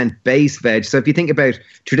 30% base veg. So if you think about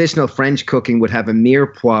traditional French cooking, would have a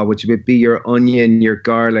mirepoix, which would be your onion, your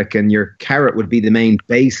garlic, and your carrot would be the main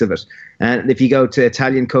base of it. And if you go to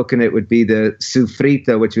Italian cooking, it would be the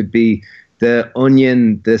soffritto, which would be the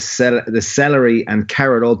onion, the celery and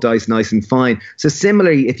carrot all diced nice and fine. So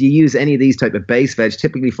similarly, if you use any of these type of base veg,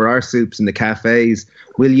 typically for our soups in the cafes,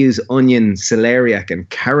 we'll use onion, celeriac and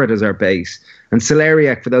carrot as our base. And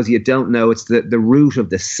celeriac, for those of you who don't know, it's the root of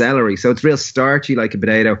the celery. So it's real starchy like a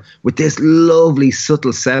potato with this lovely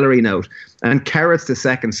subtle celery note. And carrot's the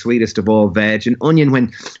second sweetest of all veg. And onion,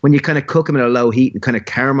 when you kind of cook them at a low heat and kind of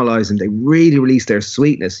caramelize them, they really release their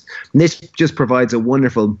sweetness. And this just provides a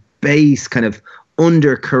wonderful base kind of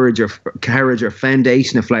undercarriage or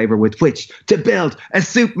foundation of flavor with which to build a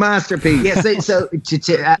soup masterpiece.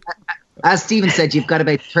 Yeah, as Stephen said, you've got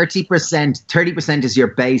about 30%. 30% is your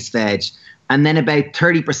base veg, and then about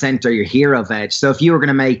 30% are your hero veg. So if you were going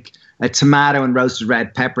to make a tomato and roasted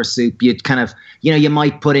red pepper soup, you'd kind of, you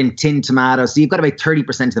might put in tinned tomatoes. So you've got about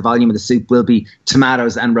 30% of the volume of the soup will be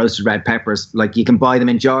tomatoes and roasted red peppers. Like you can buy them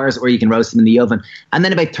in jars or you can roast them in the oven. And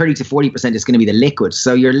then about 30 to 40% is going to be the liquid.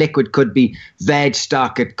 So your liquid could be veg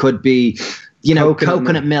stock. It could be,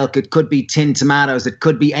 coconut milk. It could be tinned tomatoes. It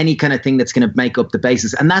could be any kind of thing that's going to make up the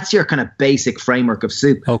basis. And that's your kind of basic framework of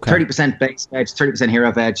soup. Okay. 30% base veg, 30%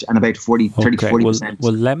 hero veg, and about 30 to 40%.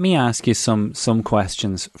 Well, let me ask you some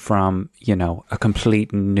questions from, a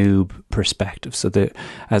complete noob perspective. So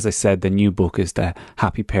as I said, the new book is the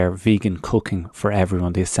Happy Pear Vegan Cooking for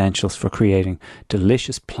Everyone, the Essentials for Creating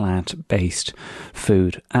Delicious Plant-Based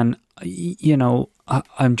Food. And,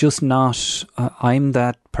 I'm just not, I'm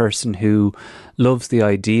that person who loves the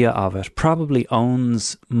idea of it, probably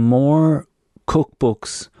owns more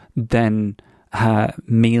cookbooks than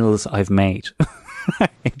meals I've made.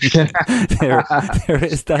 That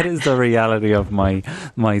is the reality of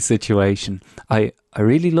my situation. I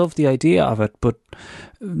really love the idea of it, but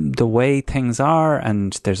the way things are,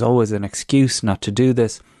 and there's always an excuse not to do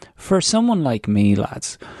this. For someone like me,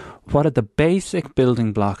 lads, what are the basic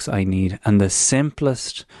building blocks I need and the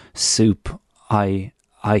simplest soup I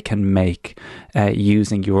can make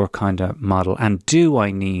using your kind of model? And do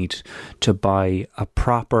I need to buy a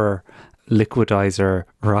proper liquidizer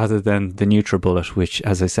rather than the NutriBullet, which,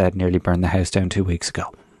 as I said, nearly burned the house down 2 weeks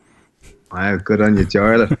ago? Wow, good on you,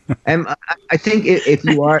 Jarlath. I think if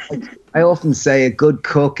you are, I often say a good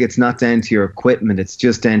cook, it's not down to your equipment, it's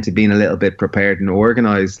just down to being a little bit prepared and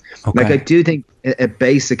organised. Okay. Like I do think a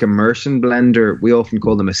basic immersion blender, we often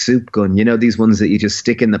call them a soup gun, you know, these ones that you just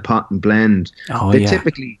stick in the pot and blend. Oh,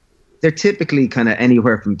 They're typically kind of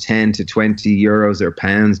anywhere from 10 to 20 euros or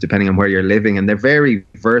pounds, depending on where you're living. And they're very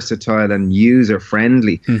versatile and user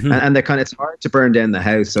friendly. Mm-hmm. And they're it's hard to burn down the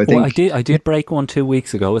house. So I think I did break one 2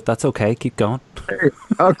 weeks ago. If that's okay, keep going.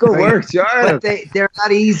 Oh, good work, Jarlath. But they're a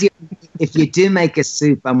lot easier. If you do make a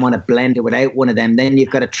soup and want to blend it without one of them, then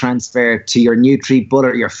you've got to transfer it to your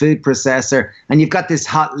NutriBullet, your food processor, and you've got this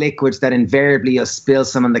hot liquid that invariably you'll spill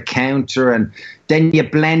some on the counter, and then you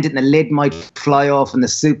blend it and the lid might fly off and the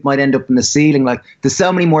soup might end up in the ceiling. Like, there's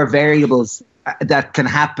so many more variables that can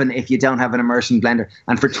happen if you don't have an immersion blender.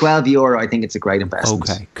 And for €12, I think it's a great investment.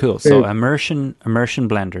 Okay, cool. So immersion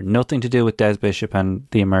blender, nothing to do with Des Bishop and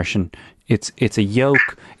the immersion. It's a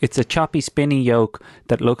yolk. It's a choppy, spinny yolk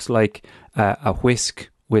that looks like a whisk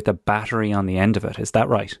with a battery on the end of it. Is that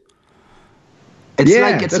right?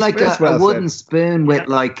 It's like a wooden spoon with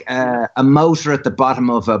like a motor at the bottom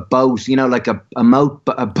of a boat, you know, like a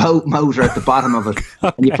boat motor at the bottom of it.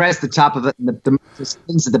 Okay. And you press the top of it and the motor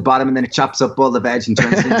spins at the bottom, and then it chops up all the veg and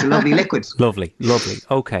turns it into lovely liquid. Lovely.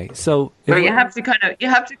 Okay. So you have to kind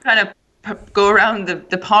of go around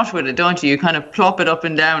the pot with it, don't you? You kind of plop it up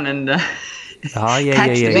and down and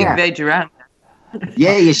catch the big veg around.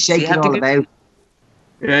 Yeah, you shake it all about.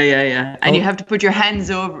 Yeah. And you have to put your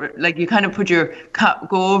hands over, like you kind of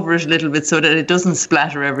go over it a little bit so that it doesn't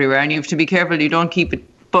splatter everywhere. And you have to be careful you don't keep it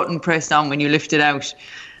button pressed on when you lift it out,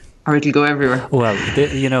 or it'll go everywhere. Well,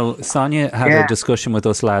 Sonia had a discussion with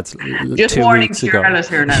us lads just 2 weeks ago.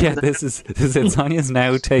 Here now. Yeah, this is it. Sonia's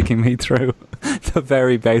now taking me through the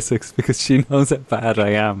very basics because she knows how bad I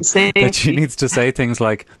am. That she needs to say things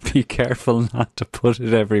like, be careful not to put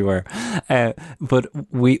it everywhere. But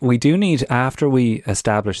we do need, after we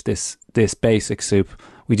establish this basic soup,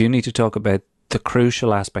 we do need to talk about the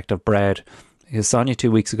crucial aspect of bread. Because Sonia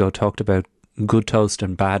 2 weeks ago talked about good toast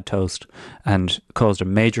and bad toast and caused a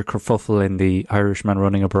major kerfuffle in the Irishman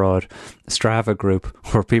Running Abroad Strava group,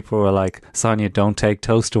 where people were like, Sonia, don't take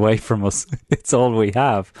toast away from us, it's all we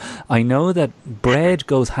have. I know that bread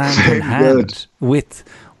goes hand in hand with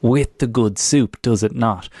the good soup, does it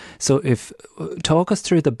not? So talk us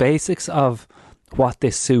through the basics of what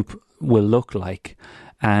this soup will look like,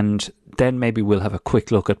 and then maybe we'll have a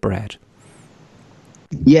quick look at bread.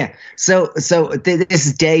 Yeah, so this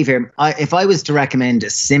is Dave here. If I was to recommend a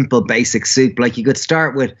simple basic soup, like you could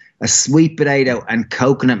start with a sweet potato and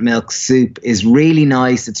coconut milk soup is really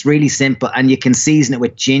nice. It's really simple, and you can season it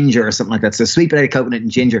with ginger or something like that. So sweet potato, coconut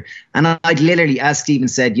and ginger. And I'd literally, as Stephen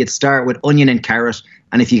said, you'd start with onion and carrot.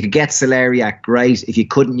 And if you could get celeriac, great. If you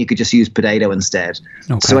couldn't, you could just use potato instead.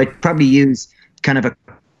 Okay. So I'd probably use kind of a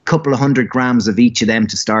couple of 100 grams of each of them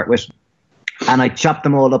to start with. And I'd chop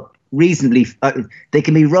them all up reasonably. They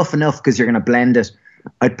can be rough enough because you're going to blend it.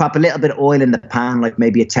 I'd pop a little bit of oil in the pan, like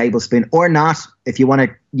maybe a tablespoon, or not. If you want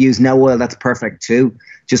to use no oil, that's perfect too.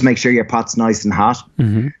 Just make sure your pot's nice and hot.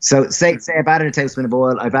 Mm-hmm. So say I've added a tablespoon of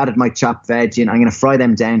oil, I've added my chopped veg in. I'm going to fry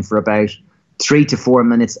them down for about 3 to 4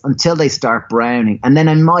 minutes until they start browning. And then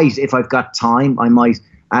I might, if I've got time, I might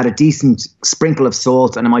add a decent sprinkle of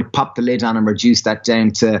salt, and I might pop the lid on and reduce that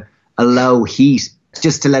down to a low heat,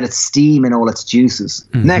 just to let it steam in all its juices.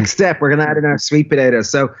 Mm-hmm. Next step, we're going to add in our sweet potatoes.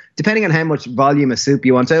 So depending on how much volume of soup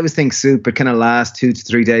you want, I always think soup, it kind of lasts 2 to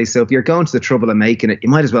 3 days. So if you're going to the trouble of making it, you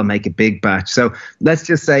might as well make a big batch. So let's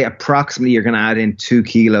just say approximately you're going to add in 2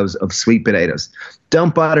 kilos of sweet potatoes.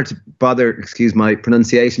 Don't bother, excuse my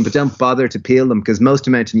pronunciation, but don't bother to peel them, because most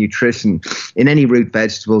amount of nutrition in any root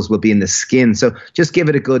vegetables will be in the skin. So just give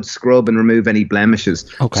it a good scrub and remove any blemishes.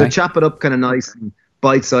 Okay. So chop it up kind of nice and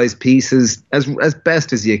bite-sized pieces as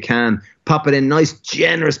best as you can. Pop it in, nice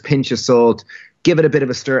generous pinch of salt. Give it a bit of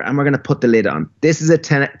a stir, and we're going to put the lid on. This is a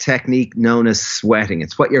technique known as sweating.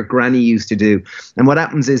 It's what your granny used to do. And what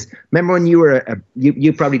happens is, remember when you were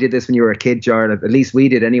you probably did this when you were a kid, Jarlath. At least we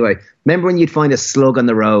did anyway. Remember when you'd find a slug on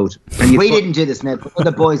the road? And we didn't do this now, but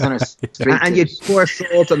the boys on our street. And you'd pour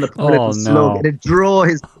salt on the slug, and it'd draw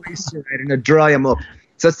his moisture out and it'd dry him up.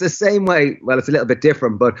 So it's the same way. Well, it's a little bit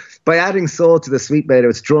different, but by adding salt to the sweet potato,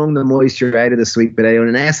 it's drawing the moisture out of the sweet potato. And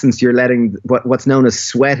in essence, you're letting what's known as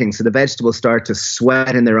sweating. So the vegetables start to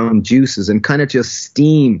sweat in their own juices and kind of just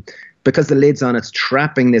steam. Because the lid's on, it's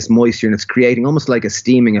trapping this moisture and it's creating almost like a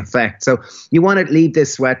steaming effect. So you want to leave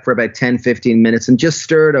this sweat for about 10, 15 minutes and just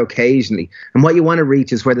stir it occasionally. And what you want to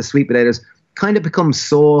reach is where the sweet potatoes kind of become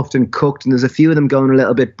soft and cooked, and there's a few of them going a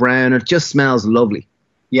little bit brown. It just smells lovely.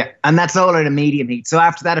 Yeah, and that's all at a medium heat. So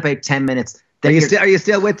after that, about 10 minutes. Are you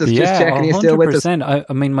still with us? Yeah, just checking. Are you still with us? I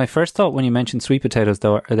mean, my first thought when you mentioned sweet potatoes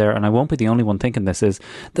though, are there, and I won't be the only one thinking this, is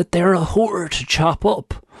that they're a horror to chop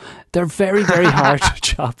up. They're very, very hard to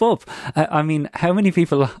chop up. I mean, how many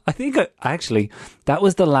people... I think, actually, that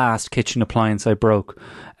was the last kitchen appliance I broke,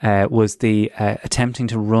 was the attempting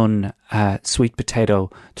to run sweet potato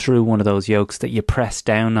through one of those yolks that you press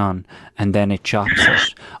down on and then it chops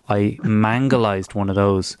it. I mangalized one of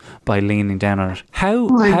those by leaning down on it. How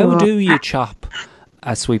do you chop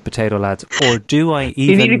a sweet potato, lads? Or do I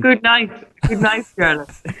even... You need a good knife. Good knife, Charlotte.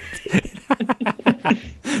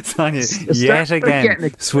 Sonia yet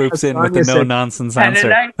again swoops in with the no-nonsense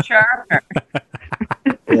answer. And a sharpener.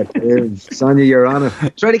 Yeah, Sonia, you're on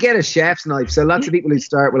it. Try to get a chef's knife. So lots of people who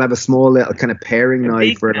start will have a small little kind of paring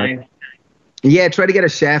knife. Or like, yeah, try to get a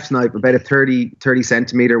chef's knife, about a 30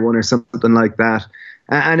 centimeter one or something like that.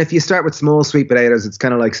 And if you start with small sweet potatoes, it's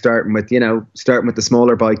kind of like starting with the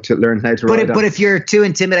smaller bite to learn how to ride on. But if you're too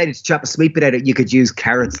intimidated to chop a sweet potato, you could use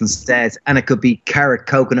carrots instead, and it could be carrot,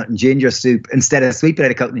 coconut, and ginger soup instead of sweet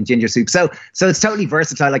potato, coconut, and ginger soup. So it's totally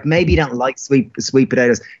versatile. Like maybe you don't like sweet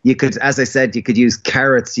potatoes. You could, as I said, you could use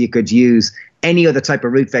carrots. You could use any other type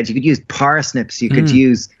of root veg. You could use parsnips. You could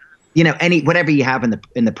use, whatever you have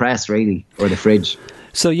in the press, really, or the fridge.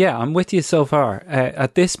 So yeah, I'm with you so far.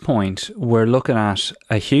 At this point, we're looking at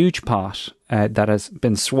a huge pot that has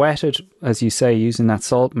been sweated, as you say, using that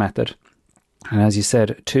salt method. And as you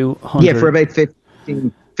said, 200... Yeah, for about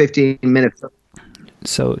 15 minutes.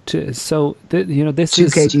 This 2 is...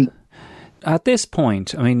 kg. At this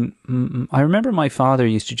point, I mean, I remember my father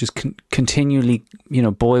used to just continually,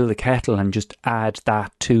 boil the kettle and just add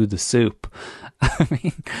that to the soup. I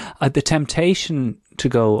mean, the temptation to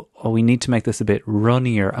go, we need to make this a bit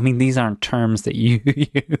runnier. I mean, these aren't terms that you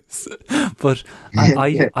use, but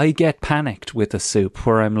I get panicked with a soup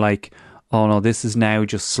where I'm like, oh no, this is now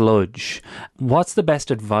just sludge. What's the best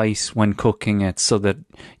advice when cooking it so that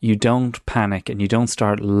you don't panic and you don't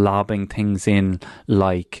start lobbing things in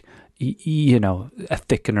like, a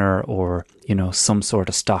thickener or, some sort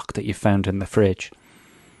of stock that you found in the fridge?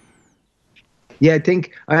 Yeah, I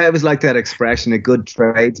think I always like that expression. A good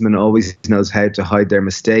tradesman always knows how to hide their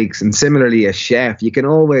mistakes. And similarly, a chef, you can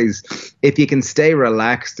always, if you can stay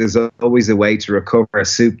relaxed, there's always a way to recover a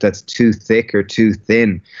soup that's too thick or too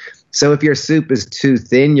thin. So if your soup is too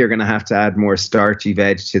thin, you're going to have to add more starchy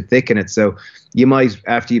veg to thicken it. So you might,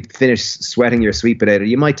 after you finish sweating your sweet potato,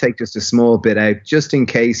 you might take just a small bit out, just in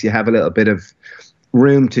case you have a little bit of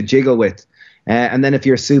room to jiggle with. And then if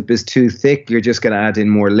your soup is too thick, you're just going to add in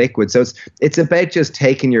more liquid. So it's about just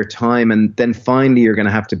taking your time, and then finally you're going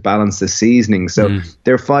to have to balance the seasoning. So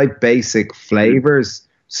there are 5 basic flavors: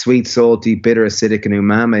 sweet, salty, bitter, acidic, and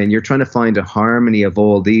umami. And you're trying to find a harmony of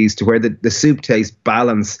all these to where the soup tastes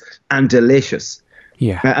balanced and delicious.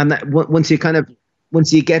 Yeah. And that, once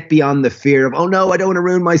you get beyond the fear of, oh no, I don't want to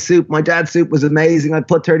ruin my soup. My dad's soup was amazing. I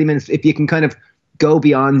put 30 minutes. If you can kind of go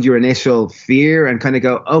beyond your initial fear and kind of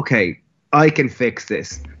go, okay, I can fix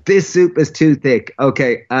this. This soup is too thick.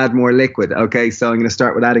 Okay, add more liquid. Okay, so I'm going to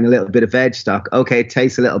start with adding a little bit of veg stock. Okay, it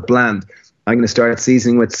tastes a little bland. I'm going to start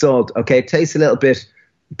seasoning with salt. Okay, it tastes a little bit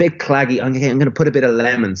claggy. I'm going to put a bit of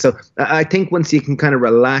lemon. So I think once you can kind of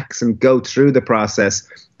relax and go through the process,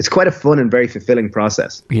 it's quite a fun and very fulfilling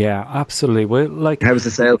process. Yeah, absolutely. Well, how was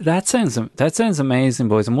the sale? That sounds amazing,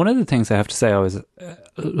 boys. And one of the things I have to say I was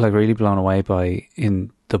really blown away by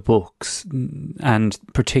in the books, and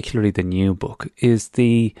particularly the new book, is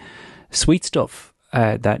the sweet stuff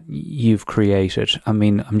that you've created. I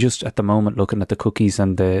mean, I'm just at the moment looking at the cookies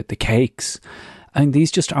and the cakes. I mean,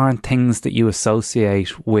 these just aren't things that you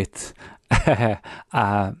associate with a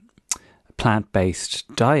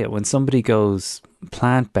plant-based diet. When somebody goes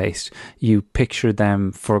plant-based, you picture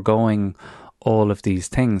them foregoing all of these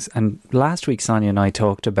things. And last week, Sonia and I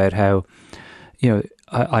talked about how,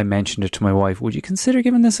 I mentioned it to my wife, would you consider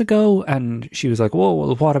giving this a go? And she was like, whoa,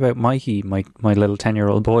 well, what about Mikey, my little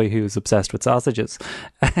 10-year-old boy who's obsessed with sausages?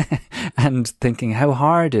 And thinking, how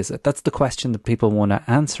hard is it? That's the question that people want to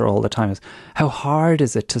answer all the time, is how hard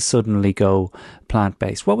is it to suddenly go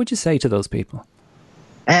plant-based? What would you say to those people?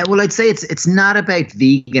 Well, I'd say it's not about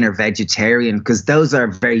vegan or vegetarian, because those are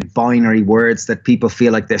very binary words that people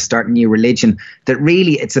feel like they're starting a new religion. That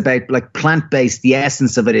really it's about like plant-based. The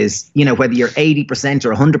essence of it is, whether you're 80%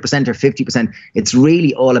 or 100% or 50%, it's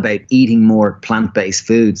really all about eating more plant-based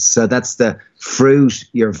foods. So that's the fruit,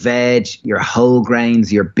 your veg, your whole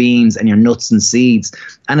grains, your beans, and your nuts and seeds.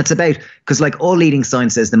 And it's about, because like all eating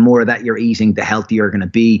science says, the more of that you're eating, the healthier you're going to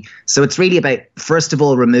be. So it's really about, first of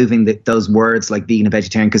all, removing those words like vegan and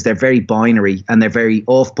vegetarian, because they're very binary and they're very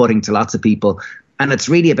off-putting to lots of people. And it's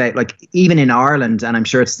really about, like, even in Ireland, and I'm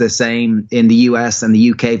sure it's the same in the US and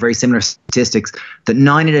the UK, very similar statistics, that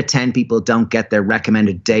 9 out of 10 people don't get their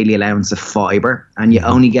recommended daily allowance of fibre. And you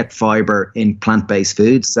only get fibre in plant-based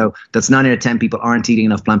foods. So that's 9 out of 10 people aren't eating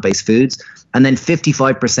enough plant-based foods. And then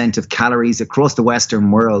 55% of calories across the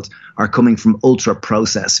Western world are coming from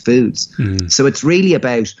ultra-processed foods. So it's really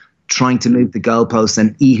about trying to move the goalposts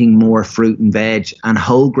and eating more fruit and veg and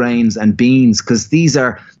whole grains and beans, because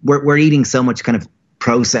we're eating so much kind of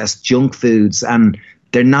processed junk foods, and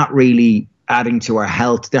they're not really adding to our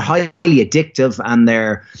health. They're highly addictive,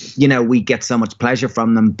 and we get so much pleasure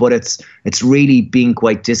from them, but it's really being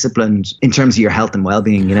quite disciplined in terms of your health and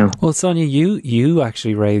well-being. Well, Sonia, you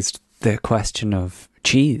actually raised the question of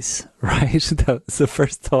cheese, right? The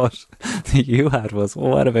first thought that you had was,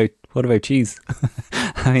 well, what about cheese?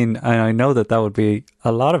 I mean, I know that would be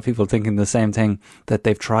a lot of people thinking the same thing, that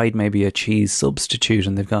they've tried maybe a cheese substitute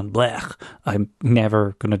and they've gone, blech, I'm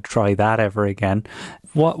never going to try that ever again.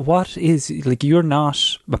 What is, like, you're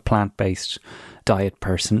not a plant-based diet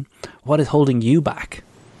person. What is holding you back?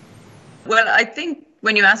 Well, I think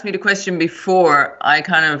when you asked me the question before, I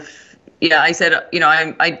said,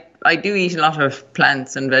 I do eat a lot of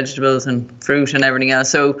plants and vegetables and fruit and everything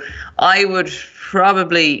else. So I would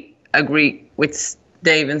probably agree with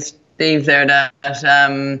Dave and Steve there that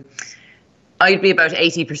I'd be about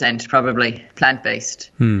 80% probably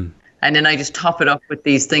plant-based. And then I just top it up with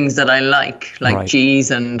these things that I like right.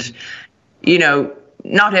 Cheese and,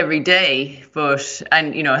 not every day, but,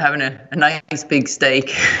 and, having a nice big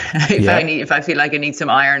steak if I feel like I need some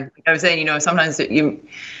iron. Like I was saying, sometimes you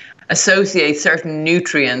associate certain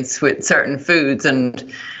nutrients with certain foods,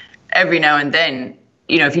 and every now and then,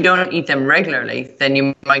 if you don't eat them regularly, then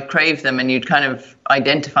you might crave them, and you'd kind of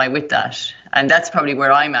identify with that. And that's probably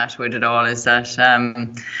where I'm at with it all, is that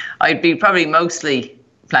I'd be probably mostly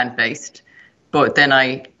plant-based, but then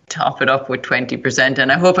I top it up with 20%,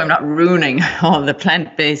 and I hope I'm not ruining all the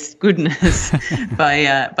plant-based goodness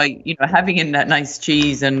by having in that nice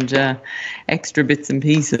cheese and extra bits and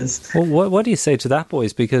pieces. Well, what do you say to that,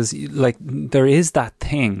 boys? Because like there is that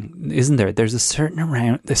thing, isn't there? There's a certain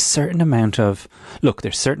amount of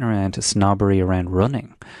snobbery around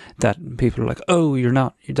running, that people are like,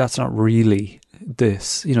 oh, that's not really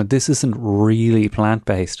this, this isn't really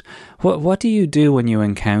plant-based. What do you do when you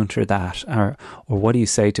encounter that, or what do you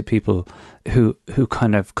say to people who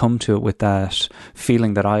kind of come to it with that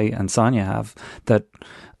feeling that I and Sonia have, that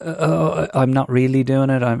I'm not really doing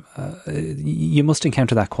it? You must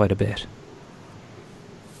encounter that quite a bit.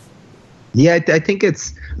 Yeah, I think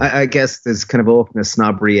I guess there's kind of often a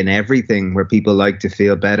snobbery in everything, where people like to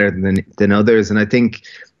feel better than others. And I think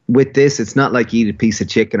with this, it's not like you eat a piece of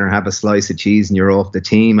chicken or have a slice of cheese and you're off the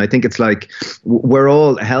team. I think it's like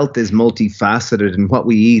health is multifaceted, and what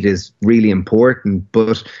we eat is really important.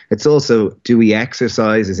 But it's also, do we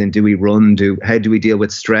exercise, as in do we run? How do we deal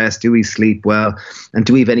with stress? Do we sleep well? And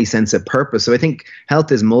do we have any sense of purpose? So I think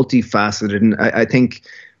health is multifaceted. And I think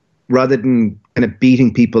rather than kind of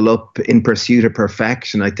beating people up in pursuit of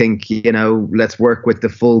perfection, I think, let's work with the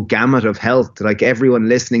full gamut of health. Like everyone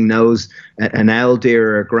listening knows an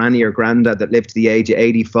elder or a granny or granddad that lived to the age of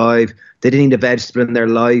 85. They didn't eat a vegetable in their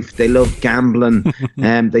life. They loved gambling.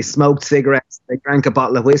 They smoked cigarettes. They drank a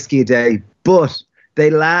bottle of whiskey a day. But they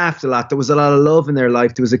laughed a lot. There was a lot of love in their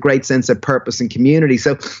life. There was a great sense of purpose and community.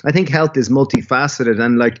 So I think health is multifaceted.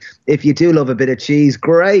 And like, if you do love a bit of cheese,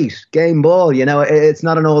 great, game ball. It's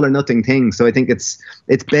not an all or nothing thing. So I think it's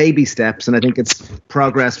baby steps, and I think it's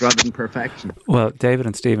progress rather than perfection. Well, David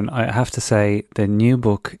and Stephen, I have to say the new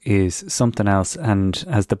book is something else. And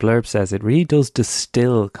as the blurb says, it really does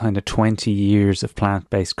distill kind of 20 years of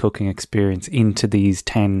plant-based cooking experience into these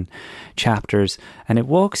 10 chapters. And it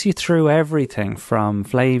walks you through everything from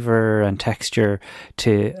flavour and texture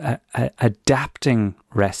to adapting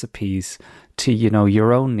recipes to,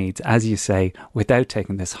 your own needs, as you say, without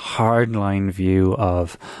taking this hardline view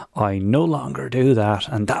of, I no longer do that,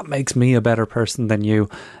 and that makes me a better person than you,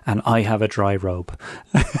 and I have a dry robe.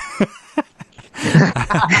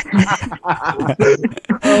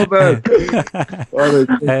 Oh man,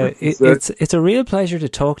 it's a real pleasure to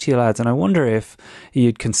talk to you, lads, and I wonder if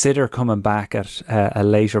you'd consider coming back at a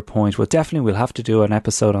later point. Well, definitely we'll have to do an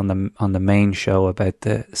episode on the main show about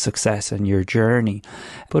the success and your journey,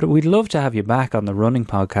 but we'd love to have you back on the running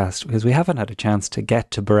podcast, because we haven't had a chance to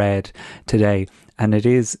get to bread today, and it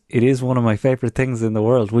is one of my favourite things in the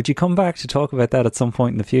world. Would you come back to talk about that at some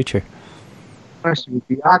point in the future?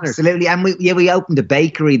 Absolutely, and we opened a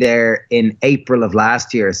bakery there in April of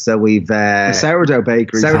last year. So we've the sourdough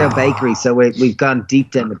bakery. So we've gone deep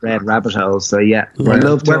down the bread rabbit hole. So yeah, we're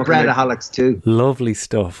breadaholics too. Lovely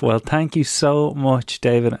stuff. Well, thank you so much,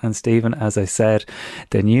 David and Stephen. As I said,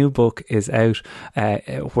 the new book is out.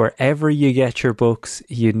 Wherever you get your books,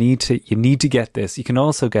 you need to get this. You can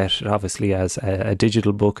also get it obviously as a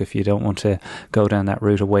digital book if you don't want to go down that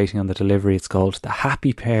route of waiting on the delivery. It's called The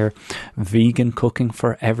Happy Pair: Vegan Cooking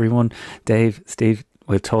for Everyone. Dave, Steve,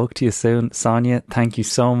 we'll talk to you soon. Sonia, thank you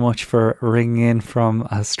so much for ringing in from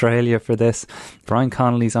Australia for this. Brian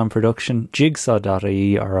Connolly's on production.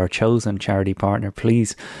 Jigsaw.ie are our chosen charity partner.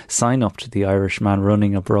 Please sign up to the Irishman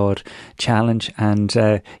Running Abroad Challenge,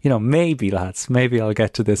 and maybe, lads, I'll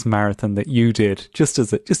get to this marathon that you did, just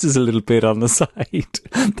as a little bit on the side.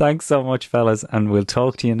 Thanks so much, fellas, and we'll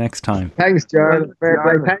talk to you next time. Thanks, John.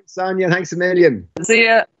 Thanks, Sonia. Thanks a million. See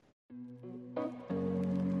ya.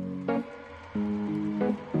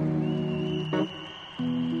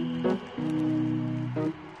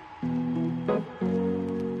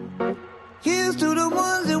 Here's to the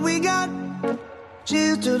ones that we got.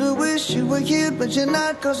 Cheers to the wish you were here, but you're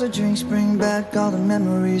not. 'Cause the drinks bring back all the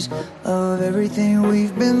memories of everything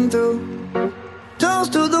we've been through.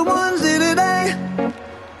 Toast to the ones here today.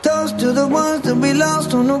 Toast to the ones that we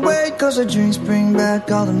lost on the way. 'Cause the drinks bring back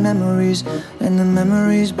all the memories, and the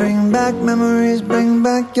memories bring back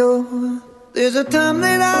your. There's a time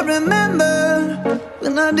that I remember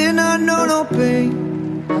when I did not know no pain,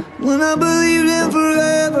 when I believed in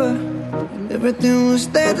forever and everything would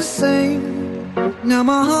stay the same. Now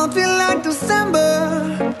my heart feel like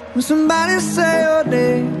December when somebody say your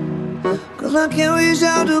name. 'Cause I can't reach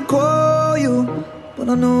out to call you, but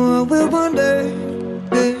I know I will one day.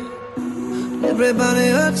 Hey. Everybody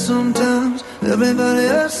hurts sometimes, everybody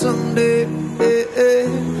hurts someday. Hey, hey.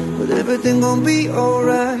 But everything gon' be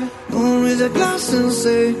alright. Gonna raise a glass and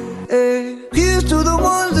say, hey. Here's to the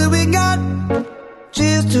ones that we got.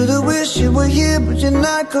 Cheers to the wish you were here, but you're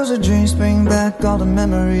not. 'Cause the drinks bring back all the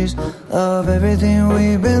memories of everything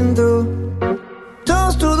we've been through.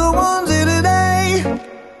 Toast to the ones here today.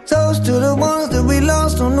 Toast to the ones that we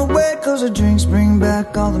lost on the way. 'Cause the drinks bring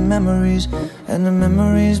back all the memories, and the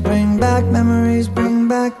memories bring back your. Memories bring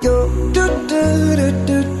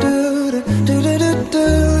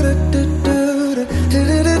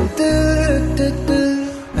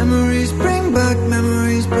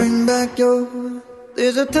back your.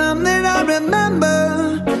 There's a time that I remember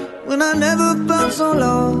when I never felt so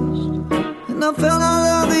lost, and I felt all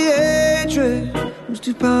of the hatred was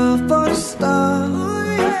too powerful to stop.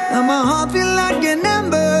 Now my heart feel like an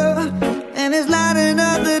ember, and it's lighting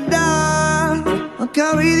up the dark. I'll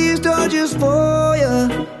carry these torches for you,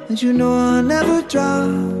 and you know I'll never drop.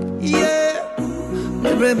 Yeah,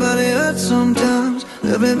 everybody hurts sometimes,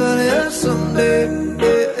 everybody hurts someday.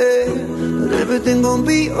 Yeah, yeah. But everything gon'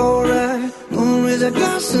 be alright. Gonna raise a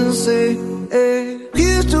glass and say, hey.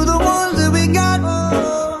 Here's to the ones that we got.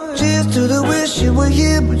 Cheers to the wish you were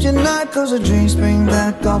here, but you're not. 'Cause the drinks bring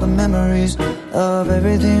back all the memories of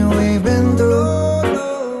everything we've been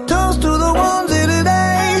through. Toast to the ones here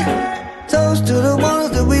today. Toast to the ones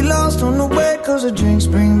that we lost on the way. 'Cause the drinks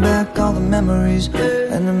bring back all the memories,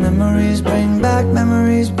 and the memories bring back your.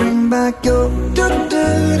 Memories bring back your.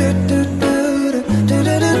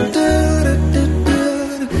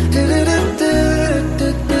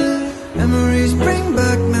 Memories bring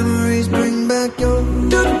back your.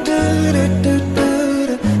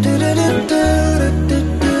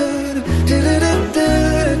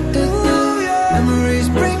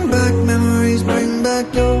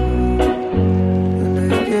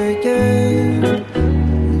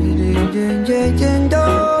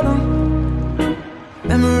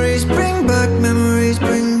 Memories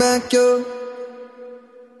bring back your.